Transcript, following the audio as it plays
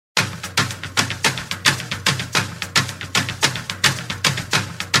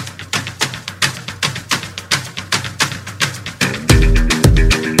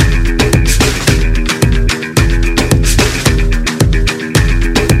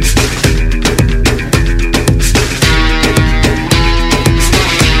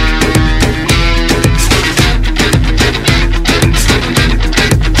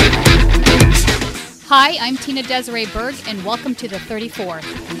Hi, I'm Tina Desiree Berg, and welcome to the 34th.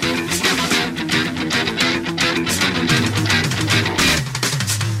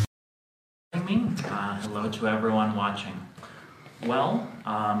 Hello to everyone watching. Well,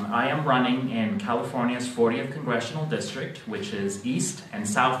 I am running in California's 40th Congressional District, which is East and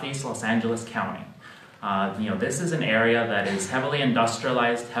Southeast Los Angeles County. This is an area that is heavily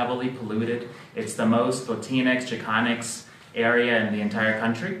industrialized, heavily polluted. It's the most Latinx, Chicanx area in the entire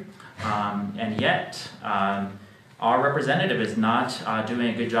country. And yet, our representative is not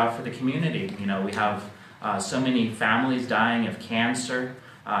doing a good job for the community. We have so many families dying of cancer.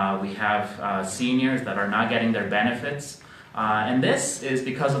 We have seniors that are not getting their benefits. And this is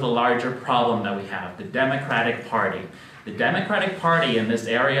because of the larger problem that we have, the Democratic Party. The Democratic Party in this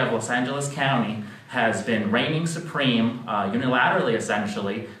area of Los Angeles County has been reigning supreme, unilaterally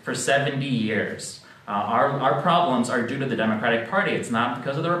essentially, for 70 years. Our problems are due to the Democratic Party. It's not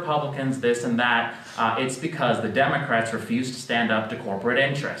because of the Republicans, this and that. It's because the Democrats refuse to stand up to corporate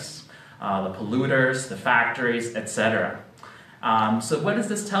interests, the polluters, the factories, etc. So what does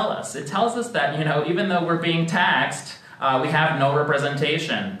this tell us? It tells us that, even though we're being taxed, we have no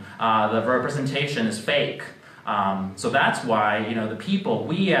representation. The representation is fake. So that's why, the people,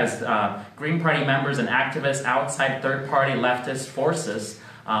 we as Green Party members and activists outside third-party leftist forces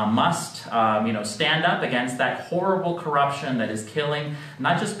must, stand up against that horrible corruption that is killing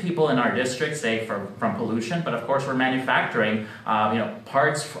not just people in our district, say, from pollution, but of course we're manufacturing,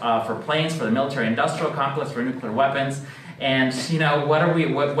 parts for planes, for the military-industrial complex, for nuclear weapons. And,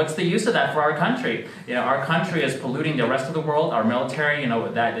 what's the use of that for our country? Our country is polluting the rest of the world. Our military,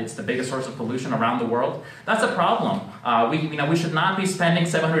 that it's the biggest source of pollution around the world. That's a problem. We should not be spending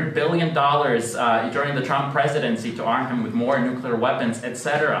 $700 billion during the Trump presidency to arm him with more nuclear weapons,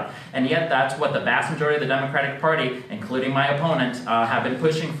 etc. And yet that's what the vast majority of the Democratic Party, including my opponent, have been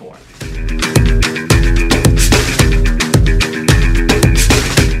pushing for.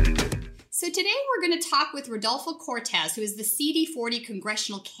 So today we're going to talk with Rodolfo Cortes, who is the CD40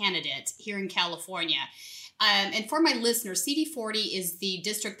 congressional candidate here in California. And for my listeners, CD40 is the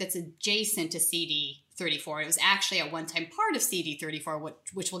district that's adjacent to CD34. It was actually at one time part of CD34,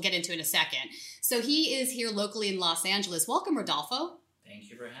 which we'll get into in a second. So he is here locally in Los Angeles. Welcome, Rodolfo. Thank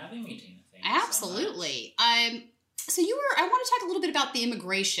you for having me, Tina. Absolutely. So I want to talk a little bit about the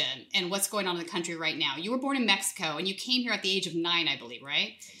immigration and what's going on in the country right now. You were born in Mexico, and you came here at the age of 9, I believe,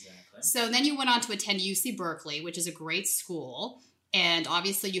 right? Exactly. So then you went on to attend UC Berkeley, which is a great school. And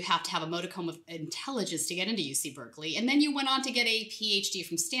obviously you have to have a modicum of intelligence to get into UC Berkeley. And then you went on to get a PhD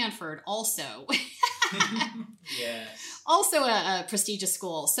from Stanford also. Yes. Also a prestigious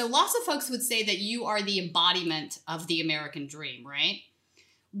school. So lots of folks would say that you are the embodiment of the American dream, right?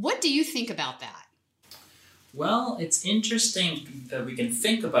 What do you think about that? Well, it's interesting that we can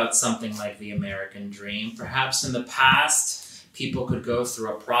think about something like the American dream. Perhaps in the past, people could go through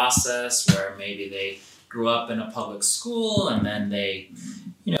a process where maybe they grew up in a public school and then they,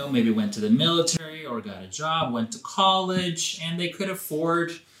 maybe went to the military or got a job, went to college, and they could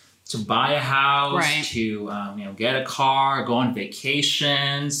afford to buy a house, right, to, get a car, go on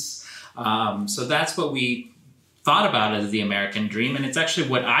vacations. So that's what we thought about as the American dream, and it's actually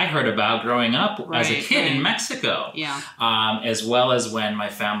what I heard about growing up as a kid in Mexico. Yeah. As well as when my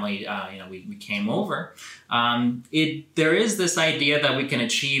family, we came over. There is this idea that we can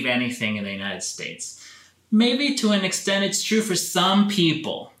achieve anything in the United States. Maybe to an extent it's true for some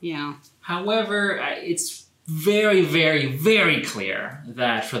people. Yeah. However, it's very, very, very clear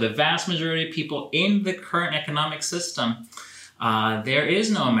that for the vast majority of people in the current economic system, there is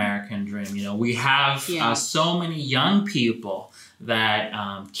no American dream. We have so many young people that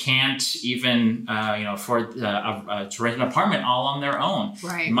can't even, afford to rent an apartment all on their own.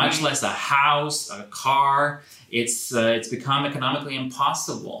 Right. Much less a house, a car. It's become economically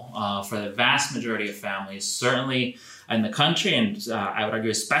impossible for the vast majority of families, certainly in the country, and I would argue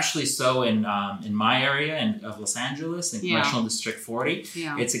especially so in my area of Los Angeles, in Congressional District 40.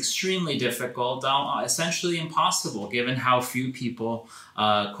 Yeah. It's extremely difficult, essentially impossible, given how few people,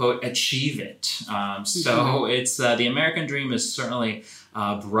 quote, achieve it. So it's the American dream is certainly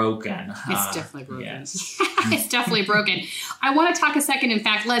broken. It's definitely broken. Yes. It's definitely broken. I want to talk a second. In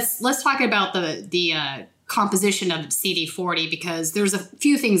fact, let's talk about the composition of CD40, because there's a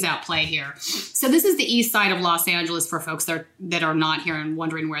few things at play here. So this is the east side of Los Angeles for folks that are not here and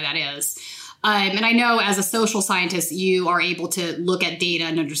wondering where that is. And I know as a social scientist, you are able to look at data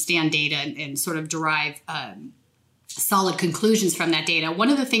and understand data and sort of derive solid conclusions from that data. One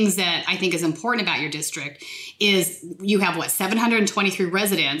of the things that I think is important about your district is you have, 723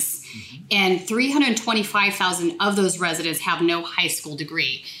 residents, and 325,000 of those residents have no high school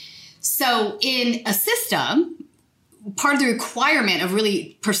degree. So in a system, part of the requirement of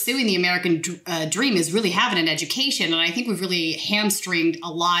really pursuing the American dream is really having an education. And I think we've really hamstringed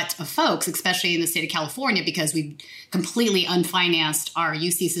a lot of folks, especially in the state of California, because we've completely unfinanced our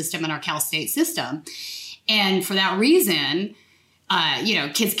UC system and our Cal State system. And for that reason,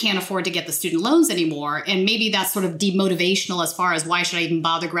 kids can't afford to get the student loans anymore. And maybe that's sort of demotivational as far as why should I even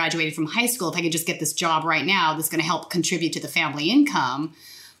bother graduating from high school if I could just get this job right now that's going to help contribute to the family income.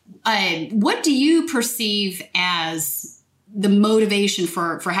 What do you perceive as the motivation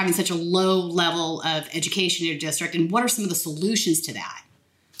for having such a low level of education in your district, and what are some of the solutions to that?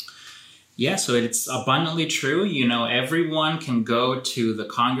 Yeah, so it's abundantly true. Everyone can go to the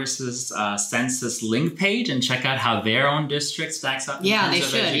Congress's census link page and check out how their own district stacks up in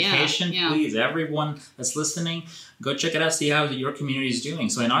terms of education. Yeah. Please, everyone that's listening, go check it out, see how your community is doing.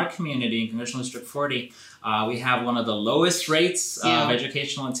 So in our community, in Congressional District 40, we have one of the lowest rates of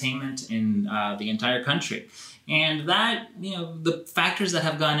educational attainment in the entire country. And that, the factors that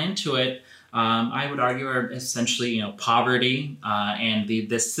have gone into it, I would argue are essentially, poverty and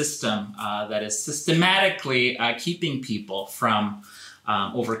this system that is systematically keeping people from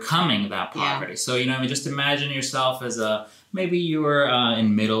overcoming that poverty. So, just imagine yourself as maybe you were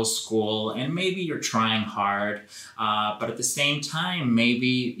in middle school and maybe you're trying hard, but at the same time,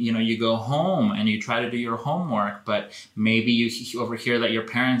 maybe, you go home and you try to do your homework, but maybe you overhear that your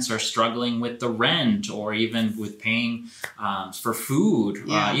parents are struggling with the rent or even with paying for food,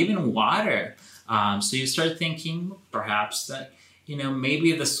 even water. So you start thinking perhaps that,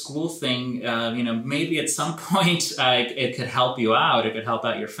 maybe the school thing, maybe at some point it could help you out. It could help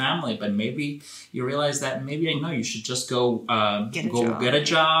out your family. But maybe you realize that you should just go get a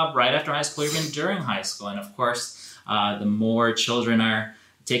job right after high school, or even during high school. And of course, the more children are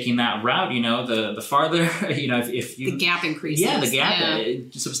taking that route, the farther, if you... The gap increases. Yeah, the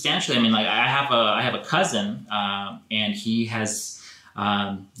gap substantially. I mean, like I have a cousin and he has...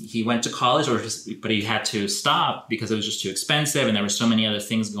 he went to college, but he had to stop because it was just too expensive, and there were so many other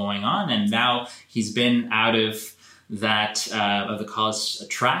things going on. And now he's been out of that of the college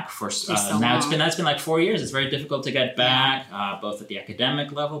track for now. That's been like 4 years. It's very difficult to get back, both at the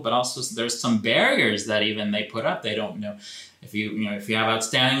academic level, but also there's some barriers that even they put up. They don't know if you have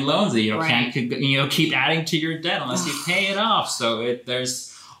outstanding loans that can't keep adding to your debt unless you pay it off. So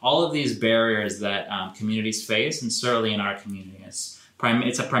there's all of these barriers that communities face, and certainly in our community,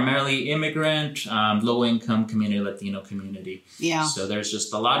 it's a primarily immigrant, low-income community, Latino community. Yeah. So there's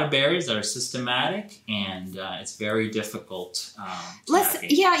just a lot of barriers that are systematic, and it's very difficult. Let's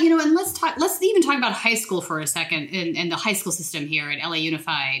even talk about high school for a second, and the high school system here at LA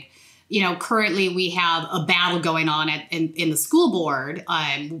Unified. Currently we have a battle going on in the school board.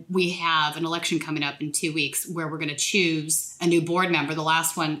 We have an election coming up in 2 weeks where we're going to choose a new board member. The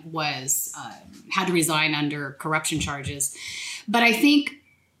last one was had to resign under corruption charges. But I think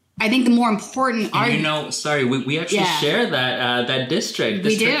the more important argument... we actually share that district,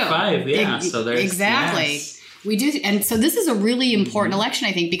 District 5. Yeah, so there's... Exactly. Yes. We do. And so this is a really important election,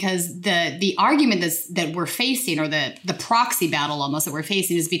 I think, because the argument that we're facing, or the proxy battle almost that we're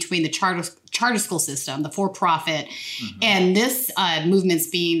facing, is between the charter school system, the for-profit, and this movement's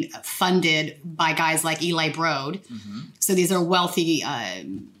being funded by guys like Eli Broad. So these are wealthy...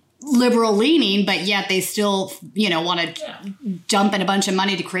 liberal leaning, but yet they still, want to dump in a bunch of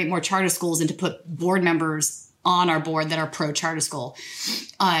money to create more charter schools and to put board members on our board that are pro-charter school,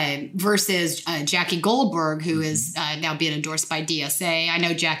 versus Jackie Goldberg, who is now being endorsed by DSA. I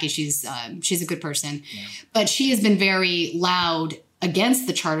know Jackie, she's a good person, but she has been very loud against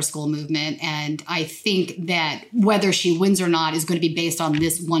the charter school movement. And I think that whether she wins or not is going to be based on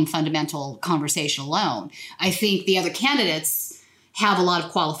this one fundamental conversation alone. I think the other candidates have a lot of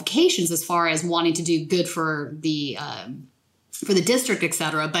qualifications as far as wanting to do good for the district, et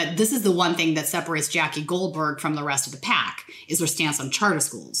cetera. But this is the one thing that separates Jackie Goldberg from the rest of the pack, is her stance on charter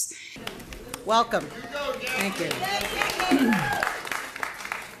schools. Welcome. Thank you.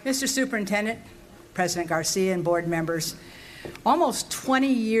 Mr. Superintendent, President Garcia, and board members, almost 20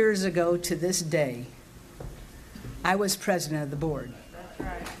 years ago to this day, I was president of the board.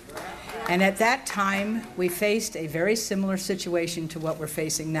 And at that time, we faced a very similar situation to what we're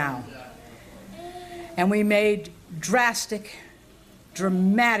facing now. And we made drastic,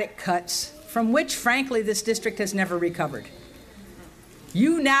 dramatic cuts from which, frankly, this district has never recovered.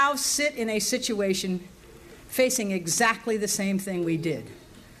 You now sit in a situation facing exactly the same thing we did.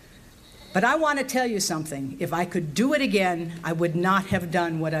 But I want to tell you something. If I could do it again, I would not have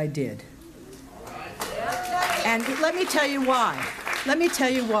done what I did. And let me tell you why.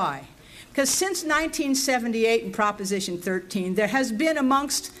 Because since 1978 and Proposition 13, there has been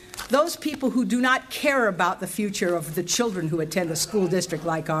amongst those people who do not care about the future of the children who attend a school district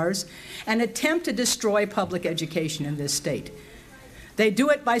like ours and attempt to destroy public education in this state. They do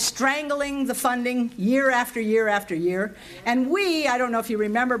it by strangling the funding year after year after year. And we, I don't know if you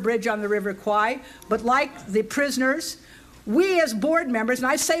remember Bridge on the River Kwai, but like the prisoners, we as board members, and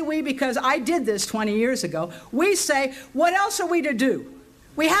I say we because I did this 20 years ago, we say, what else are we to do?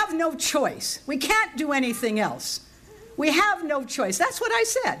 We have no choice. We can't do anything else. We have no choice. That's what I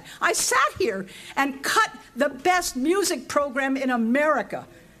said. I sat here and cut the best music program in America.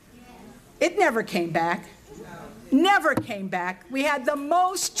 It never came back. Never came back. We had the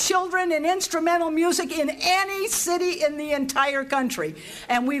most children in instrumental music in any city in the entire country.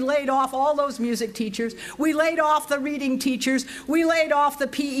 And we laid off all those music teachers. We laid off the reading teachers. We laid off the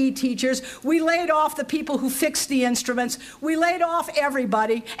PE teachers. We laid off the people who fixed the instruments. We laid off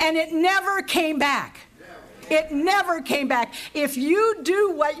everybody, and it never came back. It never came back. If you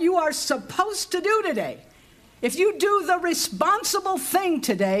do what you are supposed to do today, if you do the responsible thing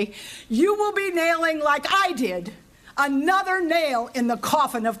today, you will be nailing, like I did, another nail in the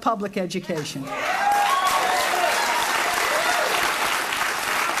coffin of public education. I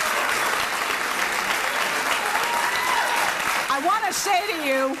want to say to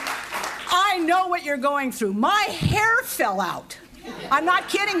you, I know what you're going through. My hair fell out. I'm not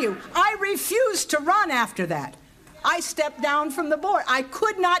kidding you. I refused to run after that. I stepped down from the board. I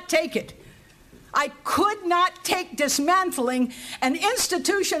could not take it. I could not take dismantling an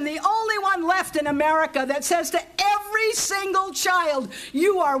institution, the only one left in America that says to every single child,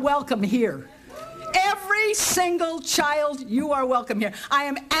 you are welcome here. Every single child, you are welcome here. I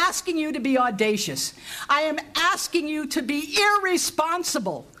am asking you to be audacious. I am asking you to be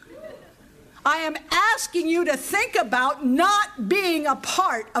irresponsible. I am asking you to think about not being a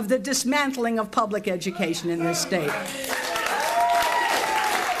part of the dismantling of public education in this state.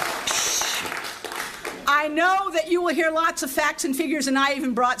 I know that you will hear lots of facts and figures, and I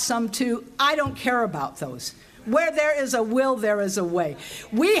even brought some too. I don't care about those. Where there is a will, there is a way.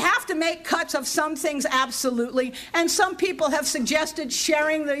 We have to make cuts of some things, absolutely, and some people have suggested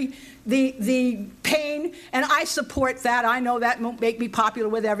sharing the pain, and I support that. I know that won't make me popular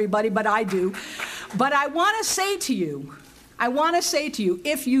with everybody, but I do. But I want to say to you,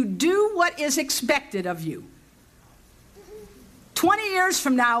 if you do what is expected of you, 20 years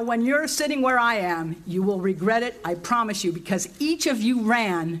from now, when you're sitting where I am, you will regret it, I promise you, because each of you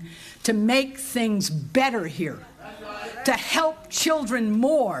ran to make things better here, to help children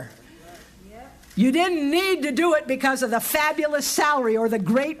more. You didn't need to do it because of the fabulous salary or the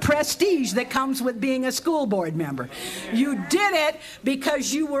great prestige that comes with being a school board member. You did it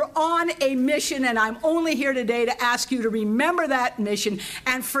because you were on a mission, and I'm only here today to ask you to remember that mission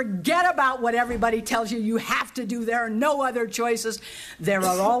and forget about what everybody tells you you have to do. There are no other choices. There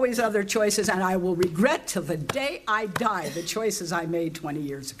are always other choices, and I will regret till the day I die the choices I made 20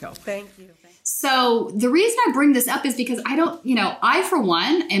 years ago. Thank you. So the reason I bring this up is because I, for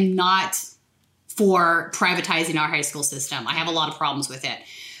one, am not for privatizing our high school system. I have a lot of problems with it.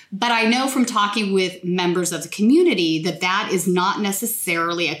 But I know from talking with members of the community that that is not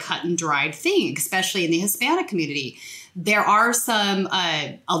necessarily a cut and dried thing, especially in the Hispanic community. There are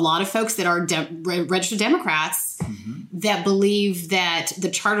a lot of folks that are registered Democrats that believe that the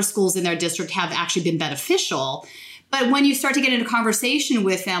charter schools in their district have actually been beneficial. But when you start to get into conversation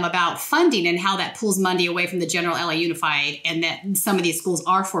with them about funding and how that pulls money away from the general LA Unified and that some of these schools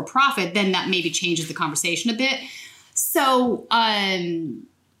are for profit, then that maybe changes the conversation a bit. So,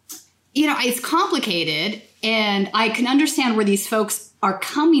 it's complicated, and I can understand where these folks are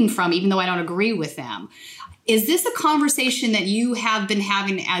coming from, even though I don't agree with them. Is this a conversation that you have been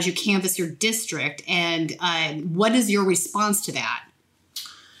having as you canvass your district, and what is your response to that?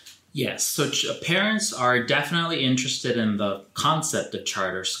 Yes, so parents are definitely interested in the concept of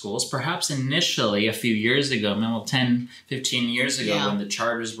charter schools. Perhaps initially, a few years ago, 10, 15 years ago, when the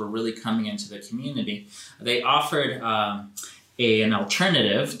charters were really coming into the community, they offered an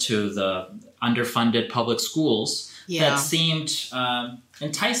alternative to the underfunded public schools that seemed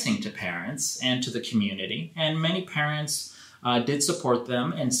enticing to parents and to the community. And many parents did support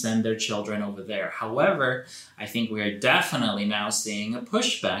them and send their children over there. However, I think we are definitely now seeing a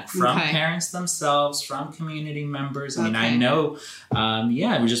pushback from parents themselves, from community members. I mean, I know,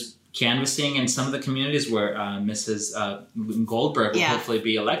 we're just canvassing in some of the communities where Mrs. Goldberg will hopefully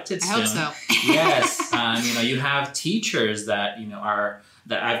be elected soon. I hope so. Yes, you have teachers that,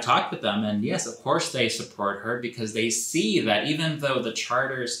 that I've talked with them, and yes, of course they support her because they see that even though the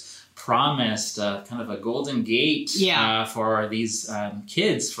charters promised kind of a golden gate for these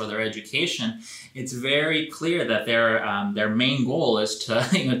kids for their education, it's very clear that their main goal is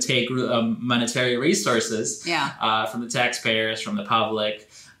to take monetary resources from the taxpayers, from the public,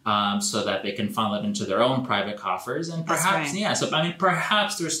 so that they can funnel it into their own private coffers. And perhaps,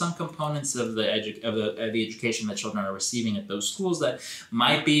 perhaps there's some components of the education that children are receiving at those schools that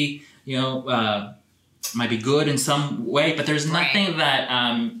might be, might be good in some way, but there's nothing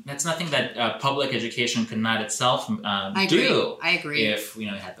that's nothing that public education could not itself do. I agree. If it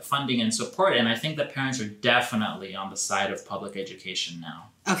had the funding and support, and I think that parents are definitely on the side of public education now.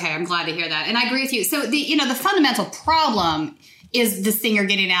 Okay, I'm glad to hear that, and I agree with you. So the fundamental problem is this thing you're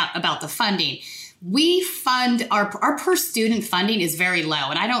getting at about the funding. We fund our per student funding is very low.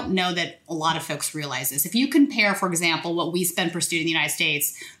 And I don't know that a lot of folks realize this. If you compare, for example, what we spend per student in the United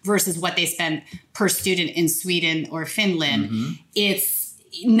States versus what they spend per student in Sweden or Finland, it's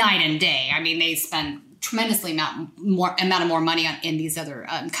night and day. I mean, they spend tremendously more money in these other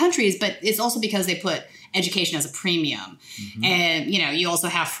countries, but it's also because they put education as a premium. And, you also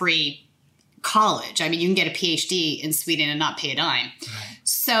have free college. I mean, you can get a PhD in Sweden and not pay a dime. Right.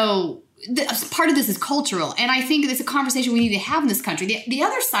 So part of this is cultural, and I think it's a conversation we need to have in this country. The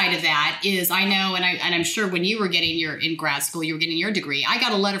other side of that is, I know, and I'm sure when you were in grad school, you were getting your degree, I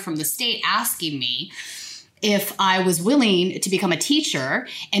got a letter from the state asking me if I was willing to become a teacher,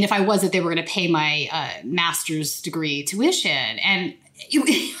 and if I was, that they were going to pay my master's degree tuition, and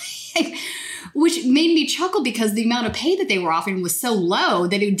which made me chuckle because the amount of pay that they were offering was so low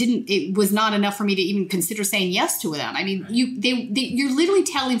that it was not enough for me to even consider saying yes to them. I mean, you're literally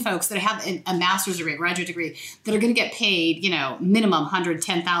telling folks that have a master's degree, a graduate degree, that are going to get paid, minimum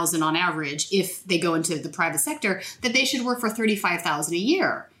 $110,000 on average if they go into the private sector, that they should work for $35,000 a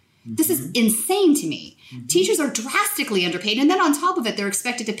year. This is insane to me. Teachers are drastically underpaid, and then on top of it, they're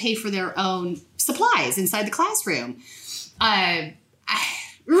expected to pay for their own supplies inside the classroom.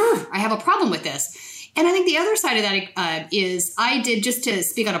 I have a problem with this. And I think the other side of that is I did, just to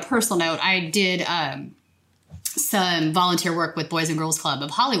speak on a personal note, I did some volunteer work with Boys and Girls Club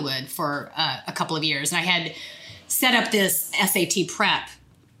of Hollywood for a couple of years. And I had set up this SAT prep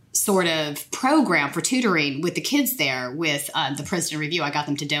sort of program for tutoring with the kids there with the Princeton Review. I got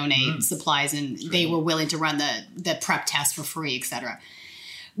them to donate supplies, and they were willing to run the prep test for free, et cetera.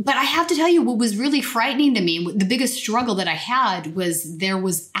 But I have to tell you, what was really frightening to me, the biggest struggle that I had was there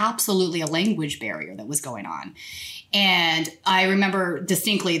was absolutely a language barrier that was going on. And I remember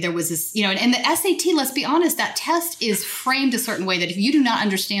distinctly there was this, and the SAT, let's be honest, that test is framed a certain way that if you do not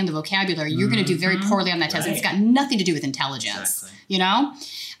understand the vocabulary, you're going to do very poorly on that test. Right. It's got nothing to do with intelligence,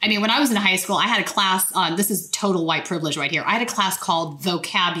 I mean, when I was in high school, I had a class on, this is total white privilege right here. I had a class called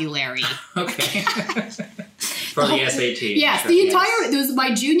vocabulary. Okay. For the SAT. Yes, it was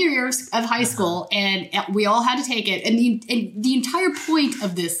my junior year of high school, and we all had to take it. And the entire point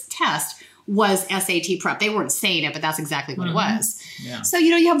of this test was SAT prep. They weren't saying it, but that's exactly what it was. Yeah. So,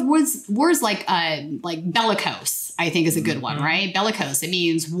 you have words like bellicose, I think is a good one, right? Bellicose, it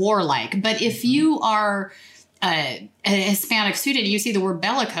means warlike. But if you are a Hispanic student, you see the word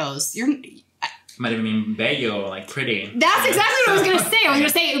bellicose, might even mean bello, like pretty. That's exactly what I was going to say. I was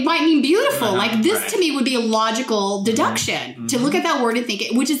going to say it might mean beautiful. Like this to me would be a logical deduction to look at that word and think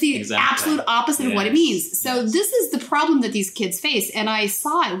it, which is the absolute opposite of what it means. So this is the problem that these kids face. And I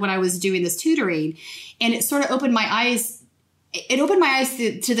saw it when I was doing this tutoring, and it sort of opened my eyes. It opened my eyes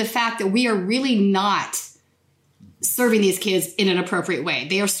to the fact that we are really not serving these kids in an appropriate way.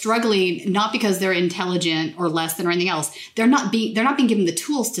 They are struggling not because they're intelligent or less than or anything else. They're not being given the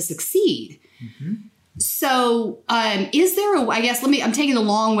tools to succeed. So, is there I guess, I'm taking the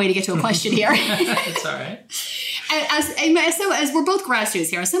long way to get to a question here. It's all right. As we're both grad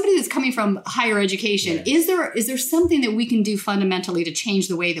students here, as somebody that's coming from higher education, is there something that we can do fundamentally to change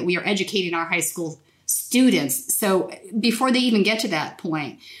the way that we are educating our high school students? So before they even get to that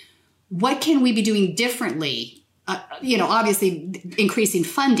point, what can we be doing differently? Obviously increasing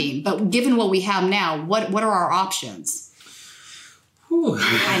funding, but given what we have now, what are our options? Ooh.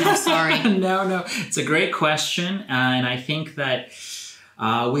 I know, sorry. No. It's a great question. And I think that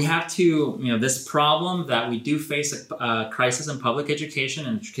we have to, this problem that we do face a crisis in public education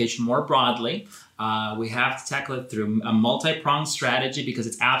and education more broadly. We have to tackle it through a multi-pronged strategy, because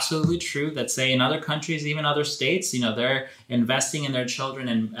it's absolutely true that, say, in other countries, even other states, they're investing in their children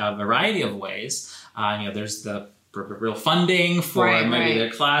in a variety of ways. There's the real funding for maybe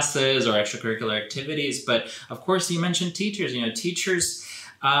their classes or extracurricular activities. But of course, you mentioned teachers. Teachers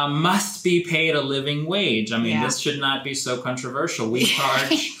must be paid a living wage. I mean, Yeah. this should not be so controversial. We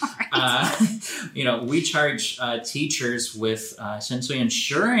charge, we charge teachers with essentially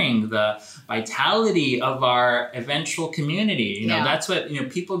ensuring the vitality of our eventual community. You know, Yeah. that's what,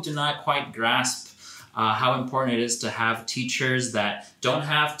 people do not quite grasp how important it is to have teachers that don't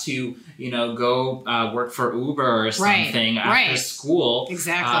have to, go work for Uber or something after school.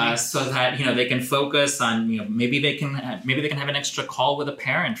 Exactly. So that, they can focus on, maybe they can have an extra call with a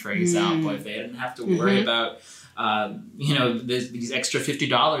parent, for example, if they didn't have to worry about, these extra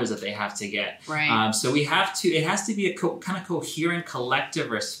 $50 that they have to get. Right. So it has to be a kind of coherent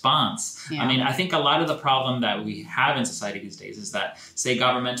collective response. Yeah. I mean, I think a lot of the problem that we have in society these days is that, say,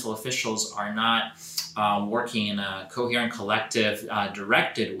 governmental officials are not working in a coherent, collective,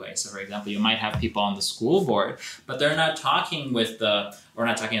 directed way. So, for example, you might have people on the school board, but they're not talking or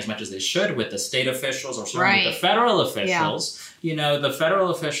not talking as much as they should with the state officials or certainly with the federal officials. Yeah. The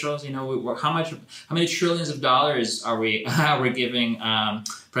federal officials, how many trillions of dollars are we giving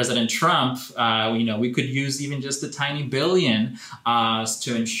President Trump? We could use even just a tiny billion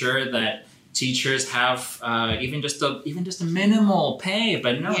to ensure that teachers have even just a minimal pay,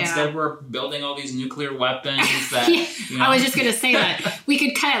 but no, instead we're building all these nuclear weapons that I was just going to say that we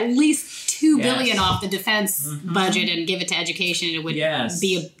could cut at least $2 billion off the defense budget and give it to education. It would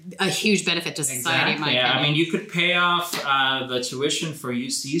be a huge benefit to society. Exactly. In my opinion. I mean, you could pay off the tuition for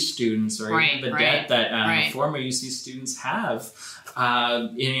UC students or even the debt that former UC students have.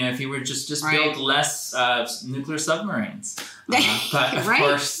 If you were just build less nuclear submarines. But of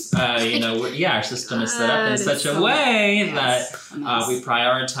course, our system is set up in such a way that we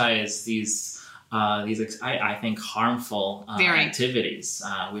prioritize these I think harmful activities.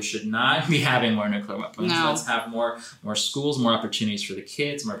 We should not be having more nuclear weapons. No. Let's have more schools, more opportunities for the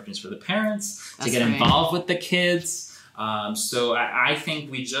kids, more opportunities for the parents to get involved with the kids. So I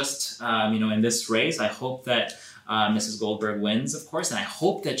think we just, in this race, I hope that Mrs. Goldberg wins, of course, and I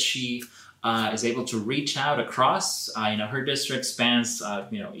hope that she is able to reach out across. Her district spans,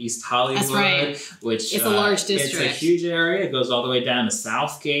 East Hollywood, which it's a large district. It's a huge area. It goes all the way down to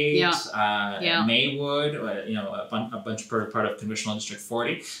Southgate, Maywood, a bunch part of Congressional District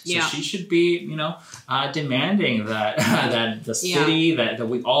 40. So she should be, demanding that that the city that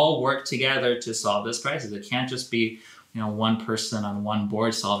we all work together to solve this crisis. It can't just be one person on one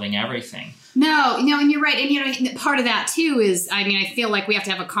board solving everything. No, and you're right. And, part of that, too, is, I feel like we have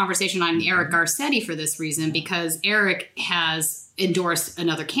to have a conversation on Eric Garcetti for this reason, because Eric has endorsed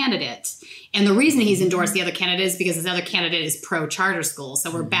another candidate. And the reason he's endorsed the other candidate is because his other candidate is pro-charter school. So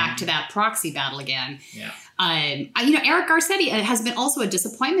we're back to that proxy battle again. Yeah. Eric Garcetti has been also a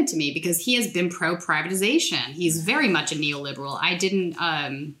disappointment to me because he has been pro-privatization. He's very much a neoliberal. I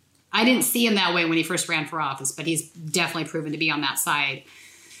didn't see him that way when he first ran for office, but he's definitely proven to be on that side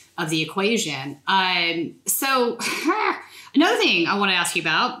of the equation. So another thing I want to ask you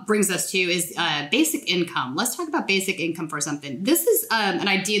about brings us to is basic income. Let's talk about basic income for something. This is an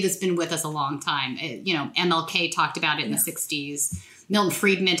idea that's been with us a long time. MLK talked about it in the 60s. Milton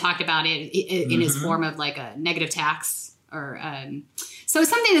Friedman talked about it in his form of like a negative tax. So it's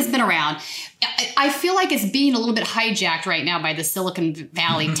something that's been around. I feel like it's being a little bit hijacked right now by the Silicon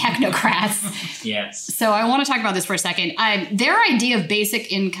Valley technocrats. Yes. So I want to talk about this for a second. Their idea of basic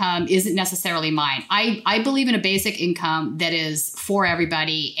income isn't necessarily mine. I believe in a basic income that is for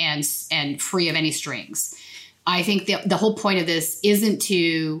everybody and free of any strings. I think the whole point of this isn't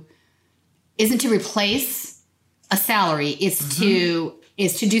to replace a salary. It's to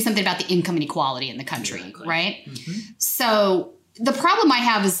do something about the income inequality in the country, right? So the problem I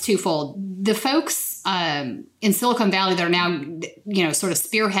have is twofold. The folks in Silicon Valley that are now, sort of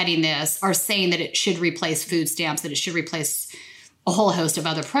spearheading this are saying that it should replace food stamps, that it should replace a whole host of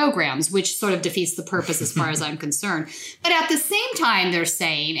other programs, which sort of defeats the purpose as far as I'm concerned. But at the same time, they're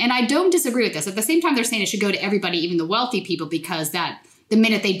saying, and I don't disagree with this, at the same time, they're saying it should go to everybody, even the wealthy people, because that the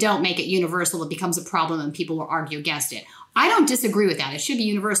minute they don't make it universal, it becomes a problem and people will argue against it. I don't disagree with that. It should be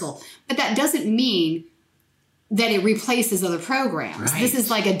universal. But that doesn't mean that it replaces other programs. Right. This is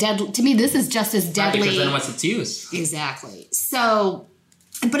like to me, this is just as deadly. Because then what's its use? Exactly. So,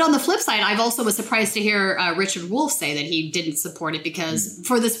 but on the flip side, I've also was surprised to hear Richard Wolff say that he didn't support it because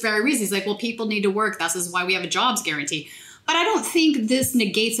for this very reason, he's like, well, people need to work. This is why we have a jobs guarantee. But I don't think this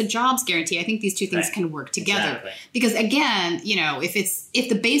negates a jobs guarantee. I think these two things can work together. Exactly. Because again, if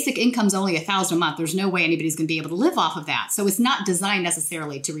the basic income's only $1,000 a month, there's no way anybody's going to be able to live off of that. So it's not designed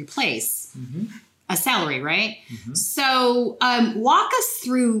necessarily to replace a salary, right? So walk us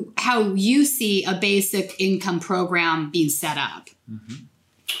through how you see a basic income program being set up.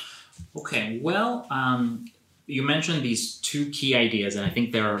 Okay, well, you mentioned these two key ideas, and I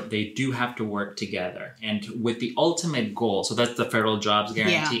think they do have to work together. And with the ultimate goal, so that's the federal jobs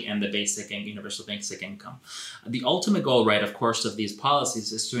guarantee and the universal basic income. The ultimate goal, right, of course, of these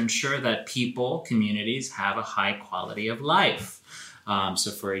policies is to ensure that people, communities have a high quality of life.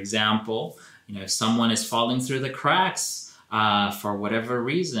 So, for example, if someone is falling through the cracks for whatever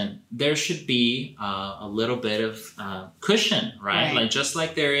reason, there should be a little bit of cushion, right? Like just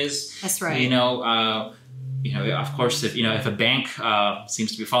like there is, that's right. Of course, if a bank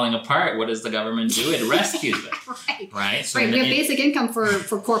seems to be falling apart, what does the government do? It rescues it, right? So we have basic income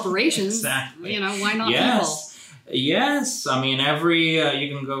for corporations. Exactly. Why not people? Yes, I mean you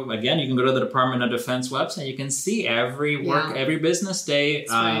can go to the Department of Defense website. You can see every business day.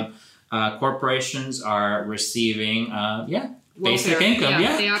 Corporations are receiving basic income.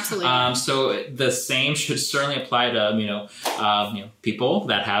 They absolutely. So the same should certainly apply to people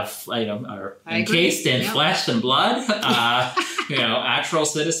that have are encased in flesh and blood. Actual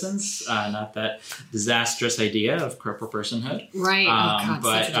citizens. Not that disastrous idea of corporate personhood. Right.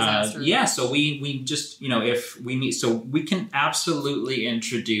 But such a disaster. so we just if we need, so we can absolutely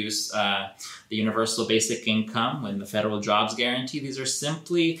introduce the universal basic income and the federal jobs guarantee. These are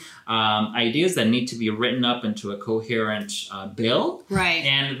simply ideas that need to be written up into a coherent bill. Right.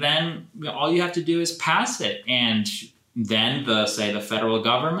 And then all you have to do is pass it. And then the federal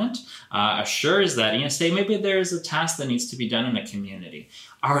government assures that, say maybe there's a task that needs to be done in a community.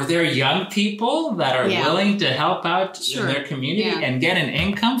 Are there young people that are willing to help out in their community and get an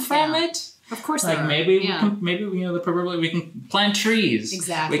income from it? Of course, maybe we can plant trees.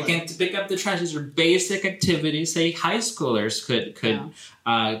 Exactly. We can pick up the trash. These are basic activities. Say high schoolers could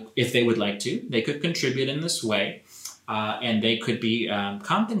if they would like to, they could contribute in this way, and they could be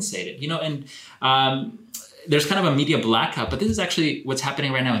compensated. And there's kind of a media blackout, but this is actually what's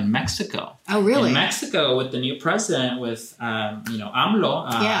happening right now in Mexico. Oh, really? In Mexico, with the new president, with AMLO,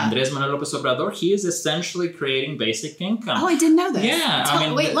 Andrés Manuel López Obrador, he is essentially creating basic income. Oh, I didn't know this.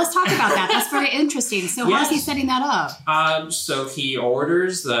 Yeah. Wait, let's talk about that. That's very interesting. So how is he setting that up? So he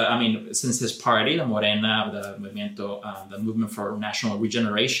orders since his party, the Morena, the Movement for National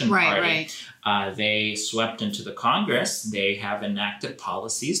Regeneration Party, they swept into the Congress. They have enacted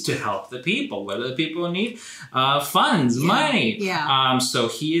policies to help the people, whether the people need funds, money. Yeah. So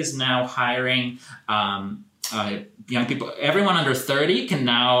he is now hiring young people. Everyone under 30 can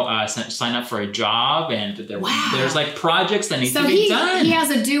now sign up for a job, and there's projects that need to be done. He has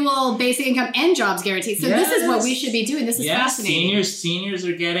a dual basic income and jobs guarantee. So this is what we should be doing. This is fascinating. Seniors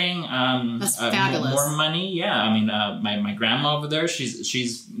are getting That's fabulous. More money. Yeah, my grandma over there,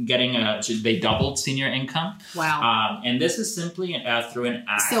 she's getting they doubled senior income. Wow. And this is simply through an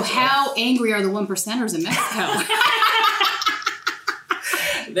act. So how angry are the 1%ers in Mexico?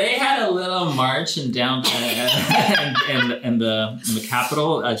 They had a little march in downtown in the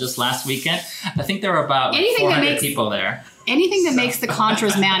capital just last weekend. I think there were about 400 people there. Anything that makes the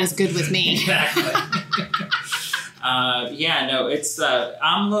Contras mad is good with me. Exactly. It's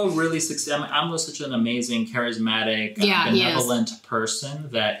AMLO really succeeded. AMLO is such an amazing, charismatic, benevolent person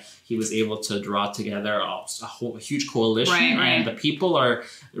that he was able to draw together a huge coalition, and the people are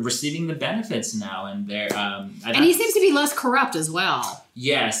receiving the benefits now, and they're and he seems to be less corrupt as well.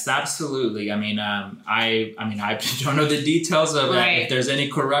 Yes, absolutely. I don't know the details of if there's any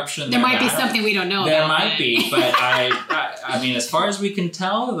corruption. There might be something we don't know there about. There might be, but as far as we can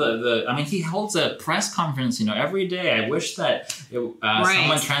tell, he holds a press conference, every day. I wish that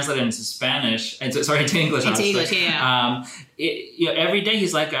someone translated into Spanish, to English. Into English, every day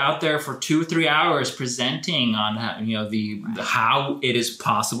he's out there for 2 or 3 hours presenting on how it is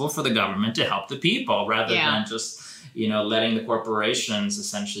possible for the government to help the people, rather than just letting the corporations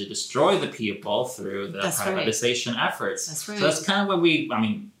essentially destroy the people through the privatization efforts. That's right. So that's kind of what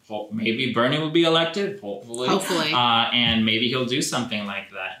maybe Bernie will be elected, hopefully. And maybe he'll do something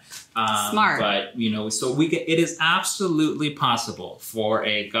like that. Smart. But, it is absolutely possible for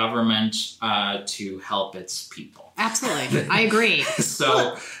a government to help its people. Absolutely. I agree.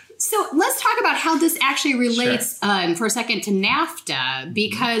 So let's talk about how this actually relates for a second to NAFTA,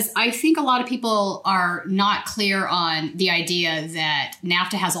 because I think a lot of people are not clear on the idea that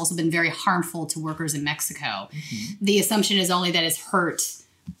NAFTA has also been very harmful to workers in Mexico. Mm-hmm. The assumption is only that it's hurt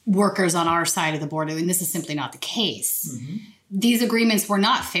workers on our side of the border, and this is simply not the case. Mm-hmm. These agreements were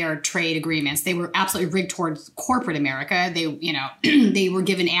not fair trade agreements. They were absolutely rigged towards corporate America. They, they were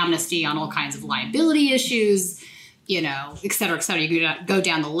given amnesty on all kinds of liability issues, et cetera, et cetera. You could go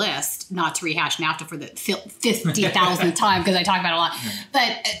down the list, not to rehash NAFTA for the 50,000th time, because I talk about it a lot.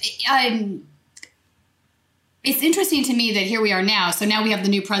 But It's interesting to me that here we are now. So now we have the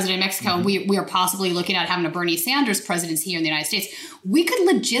new president of Mexico, and we are possibly looking at having a Bernie Sanders presidency here in the United States. We could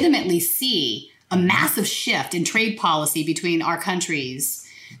legitimately see a massive shift in trade policy between our countries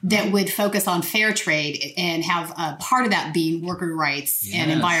that would focus on fair trade and have part of that being worker rights and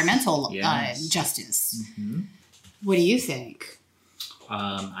environmental justice. What do you think?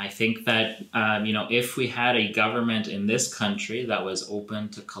 I think that, if we had a government in this country that was open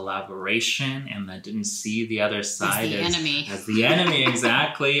to collaboration and that didn't see the other side as the enemy,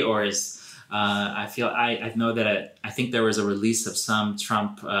 exactly, or as, I know that I think there was a release of some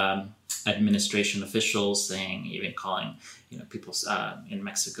Trump administration officials saying, even calling, people in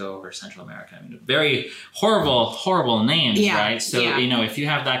Mexico or Central America, very horrible names, right? So, if you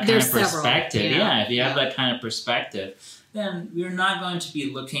have that kind of perspective, if you have that kind of perspective, then we're not going to be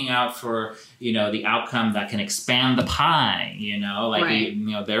looking out for, the outcome that can expand the pie,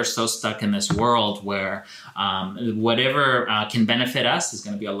 they're so stuck in this world where whatever can benefit us is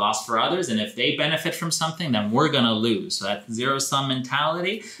going to be a loss for others. And if they benefit from something, then we're going to lose. So that zero-sum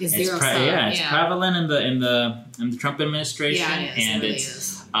mentality, it's prevalent in the Trump administration. Yeah, it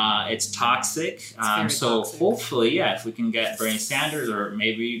is. It's toxic. So hopefully, if we can get Bernie Sanders, or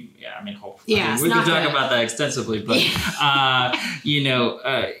maybe, hopefully. We can talk about that extensively, but,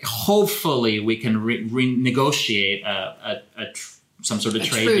 hopefully we can renegotiate some sort of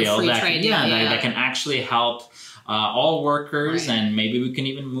trade deal that can actually help all workers, and maybe we can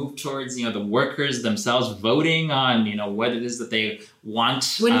even move towards, the workers themselves voting on, what it is that they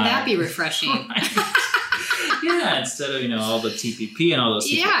want. Wouldn't that be refreshing? Instead of, all the TPP and all those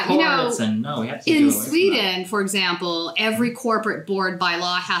courts, and we have to in Sweden, for example, every corporate board by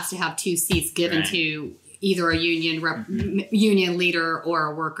law has to have 2 seats given to either a union leader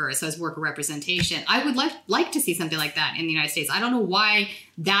or a worker. So it's worker representation. I would like to see something like that in the United States. I don't know why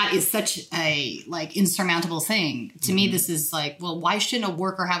that is such a insurmountable thing. To me, this is why shouldn't a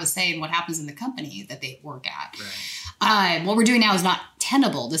worker have a say in what happens in the company that they work at? Right. What we're doing now is not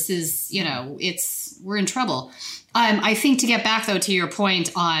tenable. This is, we're in trouble. I think, to get back though to your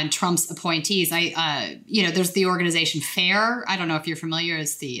point on Trump's appointees, there's the organization FAIR. I don't know if you're familiar.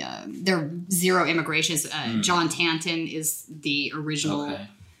 It's they're zero immigrations. John Tanton is the original,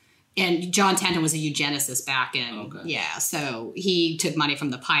 and John Tanton was a eugenicist back in so he took money from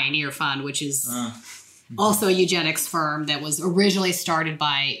the Pioneer Fund, which is also a eugenics firm that was originally started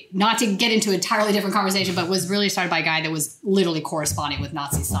by, not to get into an entirely different conversation, but was really started by a guy that was literally corresponding with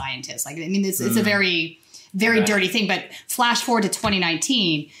Nazi scientists. It's a very, very dirty thing. But flash forward to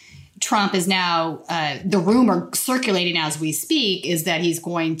 2019, Trump is now, the rumor circulating as we speak is that he's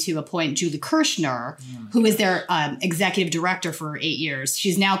going to appoint Julie Kirshner, who is their executive director for 8 years.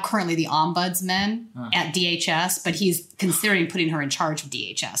 She's now currently the ombudsman at DHS, but he's considering putting her in charge of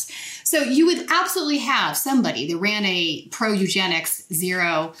DHS. So you would absolutely have somebody that ran a pro-eugenics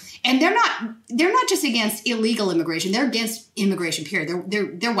zero, and they're not just against illegal immigration; they're against immigration. Period.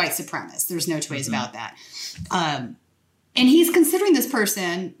 They're white supremacists. There's no two ways about that. And he's considering this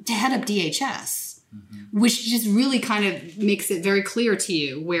person to head up DHS, which just really kind of makes it very clear to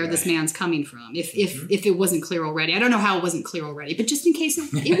you where this man's coming from. If it wasn't clear already, I don't know how it wasn't clear already, but just in case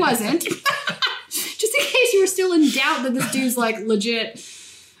it wasn't, just in case you were still in doubt that this dude's legit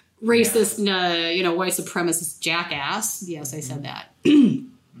racist, white supremacist jackass. Yes, I said that.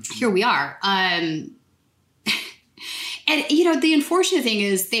 Here we are. And the unfortunate thing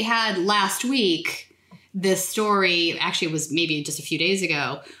is they had last week this story, actually it was maybe just a few days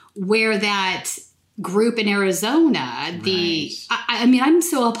ago, where that group in Arizona, I'm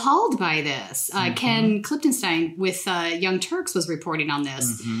so appalled by this. Ken Klippenstein with Young Turks was reporting on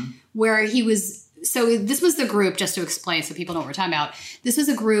this, where he was, so this was the group, just to explain so people know what we're talking about. This was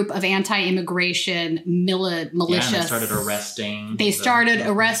a group of anti-immigration militias. Yeah, and they started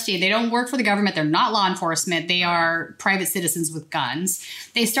arresting. They don't work for the government. They're not law enforcement. They are private citizens with guns.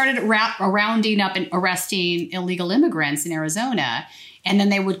 They started rounding up and arresting illegal immigrants in Arizona. And then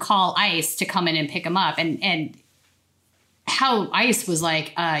they would call ICE to come in and pick them up. And how ICE was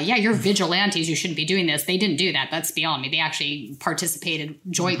like, you're vigilantes. You shouldn't be doing this. They didn't do that. That's beyond me. They actually participated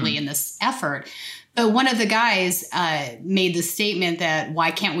jointly in this effort. But one of the guys made the statement that,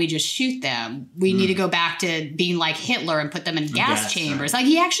 why can't we just shoot them? We need to go back to being like Hitler and put them in gas chambers. Right.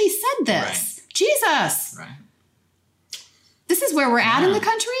 He actually said this. Right. Jesus. Right. This is where we're at in the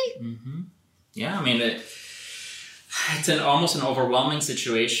country? Yeah, it's almost an overwhelming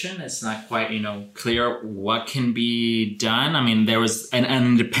situation. It's not quite, clear what can be done. There was an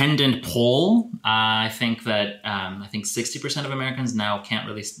independent poll. I think 60% of Americans now can't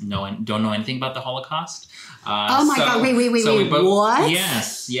really don't know anything about the Holocaust. God! Wait! What?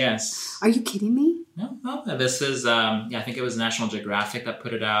 Yes. Are you kidding me? No. This is, I think it was National Geographic that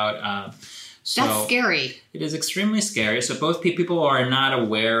put it out. So that's scary. It is extremely scary. So both people are not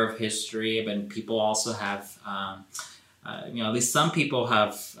aware of history, but people also have, at least some people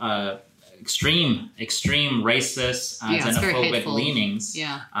have extreme racist, xenophobic leanings.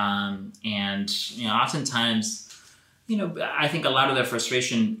 Yeah. And oftentimes, I think a lot of their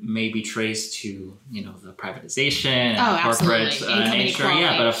frustration may be traced to, the privatization and corporate nature.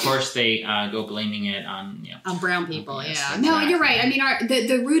 Yeah, but of course they go blaming it on, on brown people. Yes, yeah. Exactly. No, you're right. I mean,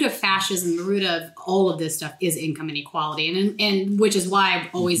 the root of fascism, the root of all of this stuff is income inequality. And which is why I've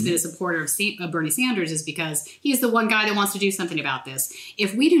always been a supporter of Bernie Sanders, is because he's the one guy that wants to do something about this.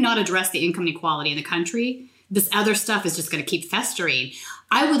 If we do not address the income inequality in the country, this other stuff is just going to keep festering.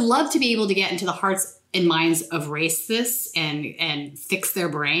 I would love to be able to get into the hearts and minds of racists and fix their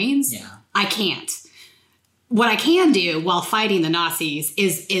brains. Yeah. I can't. What I can do while fighting the Nazis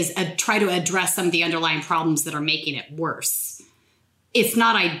is try to address some of the underlying problems that are making it worse. It's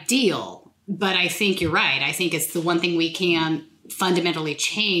not ideal, but I think you're right. I think it's the one thing we can fundamentally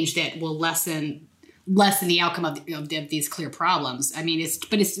change that will lessen the outcome of these clear problems. I mean,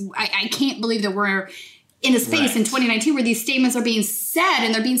 I can't believe that we're in a space in 2019 where these statements are being said,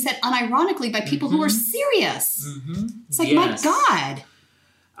 and they're being said unironically by people who are serious. It's like, my God.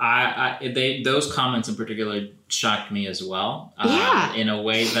 Those comments in particular shocked me as well. In a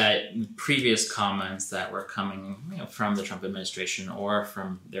way that previous comments that were coming from the Trump administration or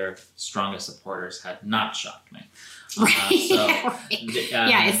from their strongest supporters had not shocked me.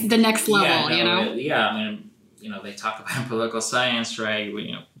 It's the next level, Yeah, I mean, they talk about political science, right?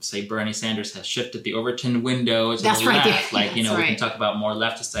 Say Bernie Sanders has shifted the Overton window to the left. Yeah. We can talk about more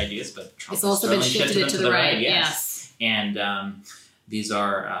leftist ideas, but Trump it's also been shifted to the right. Yes. And these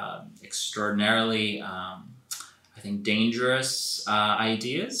are extraordinarily, I think, dangerous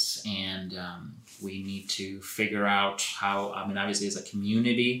ideas. And we need to figure out how, obviously as a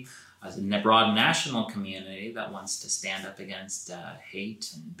community, as a broad national community that wants to stand up against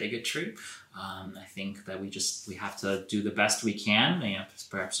hate and bigotry. I think that we have to do the best we can,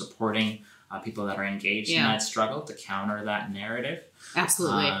 perhaps supporting people that are engaged in that struggle to counter that narrative.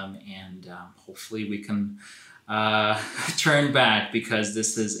 Absolutely. And hopefully we can turn back, because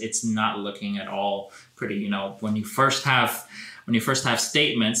it's not looking at all pretty. When you first have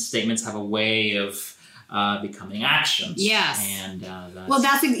statements have a way of becoming actions. Yes. And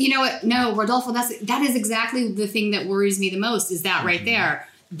that's No, Rodolfo, that is exactly the thing that worries me the most, is that right there.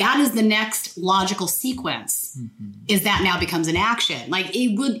 That is the next logical sequence. Is that now becomes an action. Like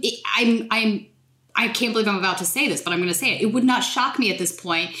I can't believe I'm about to say this, but I'm going to say it. It would not shock me at this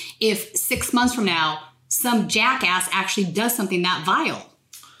point if 6 months from now some jackass actually does something that vile.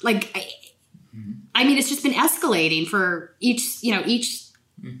 It's just been escalating for each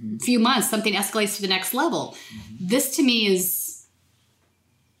few months. Something escalates to the next level. This to me is,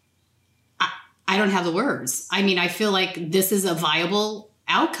 I don't have the words. I feel like this is a viable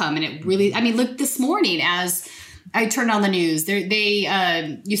outcome, and it really. Look, this morning as I turned on the news,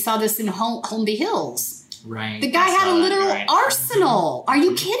 you saw this in Holmby Hills. Right. The guy had a literal arsenal. Are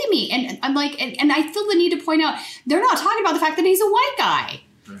you kidding me? And I'm like, and I feel the need to point out, they're not talking about the fact that he's a white guy.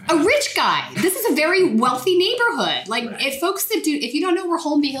 Right. A rich guy. This is a very wealthy neighborhood. If you don't know where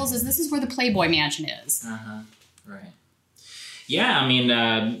Holmby Hills is, this is where the Playboy Mansion is. Right. Yeah,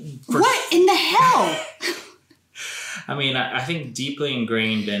 what in the hell? I think deeply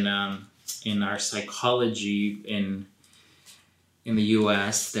ingrained in our psychology in the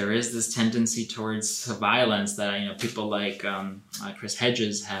U.S., there is this tendency towards violence that people like Chris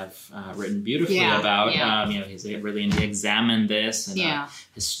Hedges have written beautifully about. Yeah. He's really examined this in a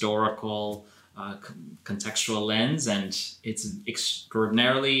historical, contextual lens, and it's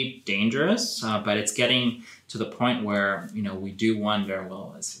extraordinarily dangerous. But it's getting to the point where we do wonder,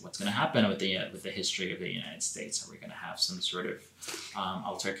 what's going to happen with the history of the United States? Are we going to have some sort of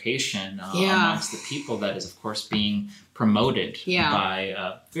altercation amongst the people that is, of course, being promoted by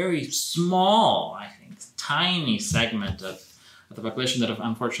a very small, I think, tiny segment of the population that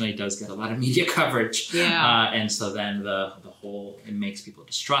unfortunately does get a lot of media coverage. And so then it makes people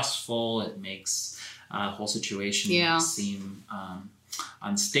distrustful. It makes the whole situation seem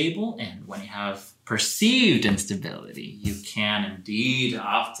unstable. And when you have perceived instability, you can indeed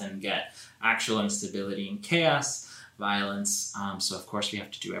often get actual instability and chaos, violence. So of course we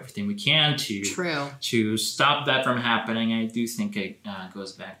have to do everything we can to stop that from happening. I do think it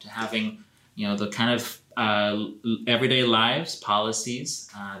goes back to having the kind of everyday lives, policies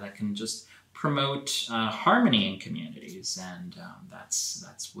that can just promote harmony in communities, and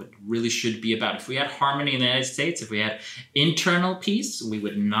that's what really should be about. If we had harmony in the United States, if we had internal peace, we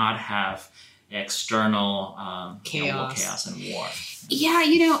would not have external chaos and war. Yeah,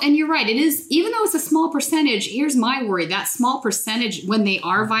 and you're right. It is, even though it's a small percentage, here's my worry. That small percentage, when they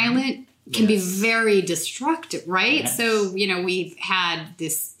are violent, can be very destructive, right? Yes. So, we've had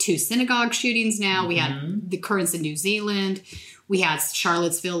this 2 synagogue shootings now. We had the occurrence in New Zealand. We had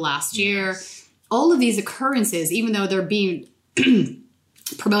Charlottesville last year. All of these occurrences, even though they're being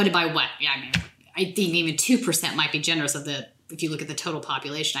promoted by what? Yeah, I mean, I think even 2% might be generous if you look at the total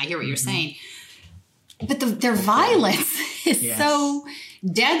population. I hear what you're saying. But their violence is so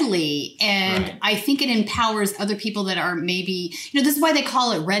deadly, and I think it empowers other people that are maybe, this is why they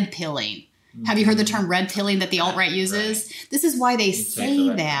call it red pilling. Have you heard the term red pilling that the alt-right uses? Right. This is why they say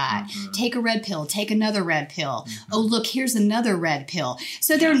that. Take a red pill, take another red pill. Oh, look, here's another red pill.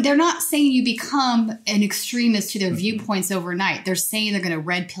 So they're not saying you become an extremist to their viewpoints overnight. They're saying they're going to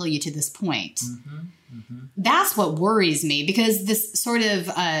red pill you to this point. That's what worries me, because this sort of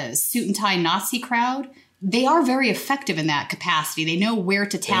suit and tie Nazi crowd, they are very effective in that capacity. They know where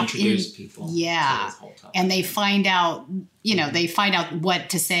to tap in. People. Yeah. And they find out, they find out what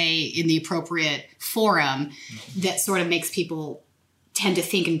to say in the appropriate forum that sort of makes people tend to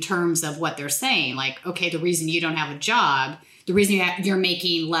think in terms of what they're saying. Like, okay, the reason you don't have a job, the reason you're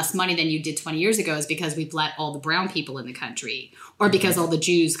making less money than you did 20 years ago is because we've let all the brown people in the country, or because all the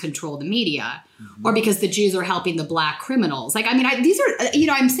Jews control the media, or because the Jews are helping the black criminals. Like, I mean, these are,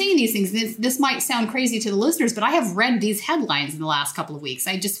 I'm saying these things. This might sound crazy to the listeners, but I have read these headlines in the last couple of weeks.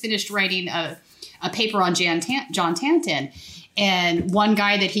 I just finished writing a paper on John Tanton, and one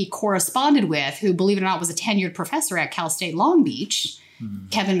guy that he corresponded with, who, believe it or not, was a tenured professor at Cal State Long Beach,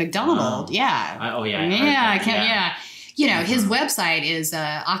 Kevin McDonald. His website is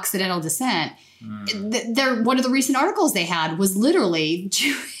Occidental Dissent. One of the recent articles they had was literally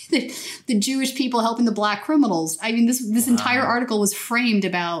the Jewish people helping the black criminals. I mean, this entire article was framed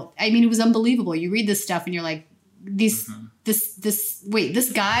about, it was unbelievable. You read this stuff and you're like, this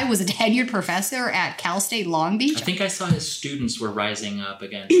guy was a tenured professor at Cal State Long Beach. I think I saw his students were rising up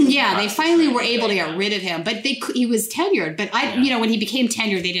against. Yeah, they finally were able to get rid of him, but he was tenured. But when he became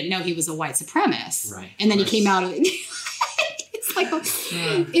tenured, they didn't know he was a white supremacist. Right. And then he came out of it. It's like,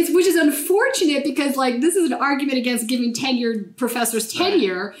 which is unfortunate, because this is an argument against giving tenured professors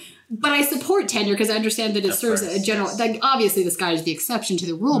tenure. But I support tenure because I understand that it serves a general. Like, obviously, this guy is the exception to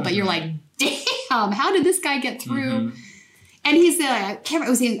the rule. But you're like, damn, how did this guy get through? And he's I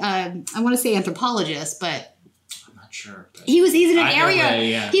want to say anthropologist, but I'm not sure. He's in an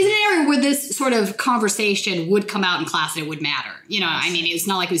area. He's in an area where this sort of conversation would come out in class and it would matter. It's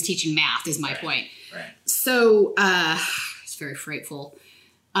not like he was teaching math. Is my point. Right. So it's very frightful.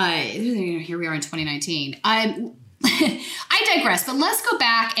 Here we are in 2019. I digress, but let's go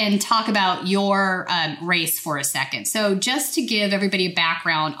back and talk about your race for a second. So just to give everybody a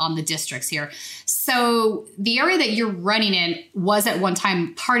background on the districts here. So the area that you're running in was at one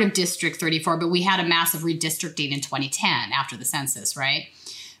time part of District 34, but we had a massive redistricting in 2010 after the census, right?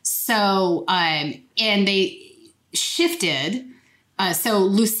 So, and they shifted. So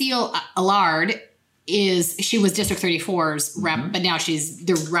Lucille Allard she was District 34's rep, but now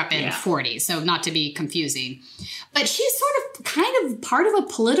they're repping 40. So not to be confusing, but she's sort of kind of part of a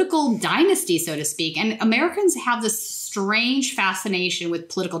political dynasty, so to speak. And Americans have this strange fascination with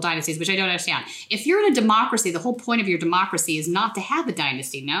political dynasties, which I don't understand. If you're in a democracy, the whole point of your democracy is not to have a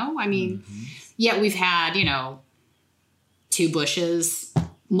dynasty. No, yet we've had, 2 Bushes,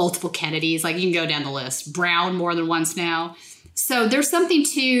 multiple Kennedys, like you can go down the list, Brown more than once now. So there's something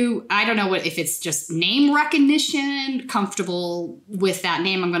to, I don't know if it's just name recognition, comfortable with that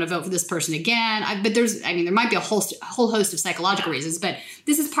name, I'm going to vote for this person again. But there might be a whole host of psychological reasons, but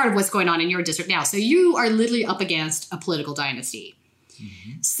this is part of what's going on in your district now. So you are literally up against a political dynasty.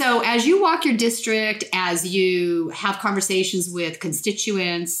 So as you walk your district, as you have conversations with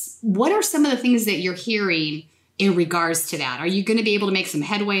constituents, what are some of the things that you're hearing in regards to that? Are you going to be able to make some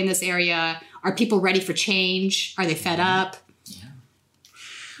headway in this area? Are people ready for change? Are they fed up?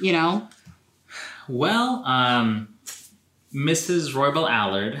 Well, Mrs. Roybal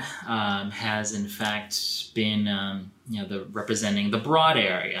Allard has in fact been, representing the broad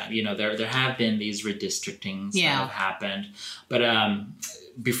area. There have been these redistrictings that have happened, but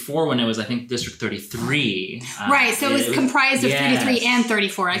before, when it was, I think, District 33. Right, so it was comprised of 33 and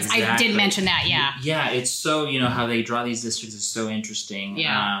 34. Exactly. I did mention that, Yeah, it's so, how they draw these districts is so interesting.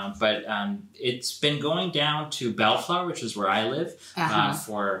 Yeah. But it's been going down to Bellflower, which is where I live,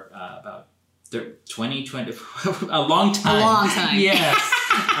 for about 20, a long time. A long time. Yes.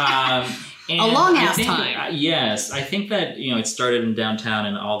 A long-ass time. Yes. I think that, it started in downtown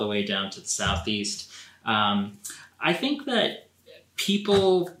and all the way down to the southeast. I think that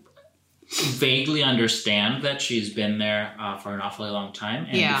people vaguely understand that she's been there for an awfully long time.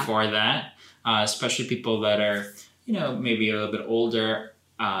 And before that, especially people that are, maybe a little bit older,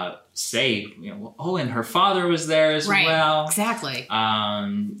 say, and her father was there as well. Exactly.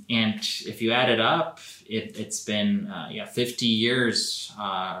 And if you add it up, it's been 50 years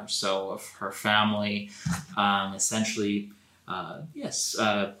or so of her family, essentially,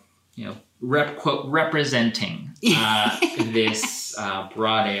 representing this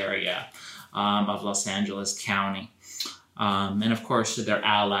broad area of Los Angeles County. And of course, their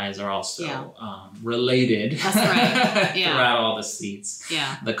allies are also related. That's right. Throughout all the seats.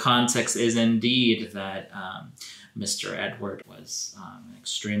 Yeah. The context is indeed that Mr. Edward was an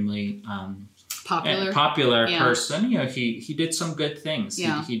extremely popular person. He did some good things.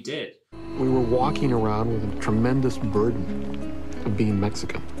 Yeah. He did. We were walking around with a tremendous burden of being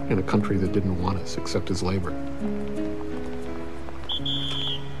Mexican in a country that didn't want us except as labor.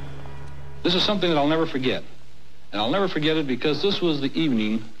 This is something that I'll never forget. And I'll never forget it because this was the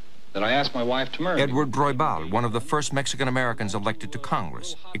evening that I asked my wife to marry me. Edward Roybal, one of the first Mexican-Americans elected to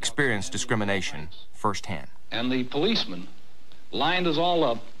Congress, experienced discrimination firsthand. And the policeman lined us all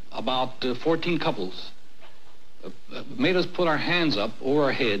up, about 14 couples, made us put our hands up over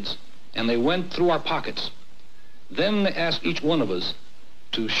our heads, and they went through our pockets. Then they asked each one of us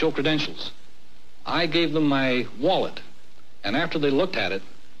to show credentials. I gave them my wallet, and after they looked at it,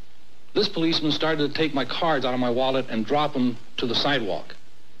 this policeman started to take my cards out of my wallet and drop them to the sidewalk.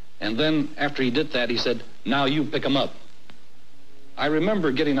 And then after he did that, he said, "Now you pick them up." I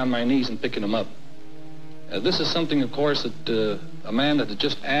remember getting on my knees and picking them up. This is something, of course, that a man that had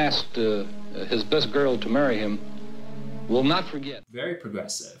just asked his best girl to marry him will not forget. Very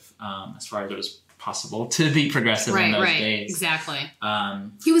progressive, as far as it was possible to be progressive in those days. Exactly.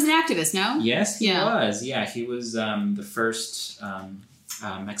 He was an activist, no? Yes, he was. Yeah, he was the first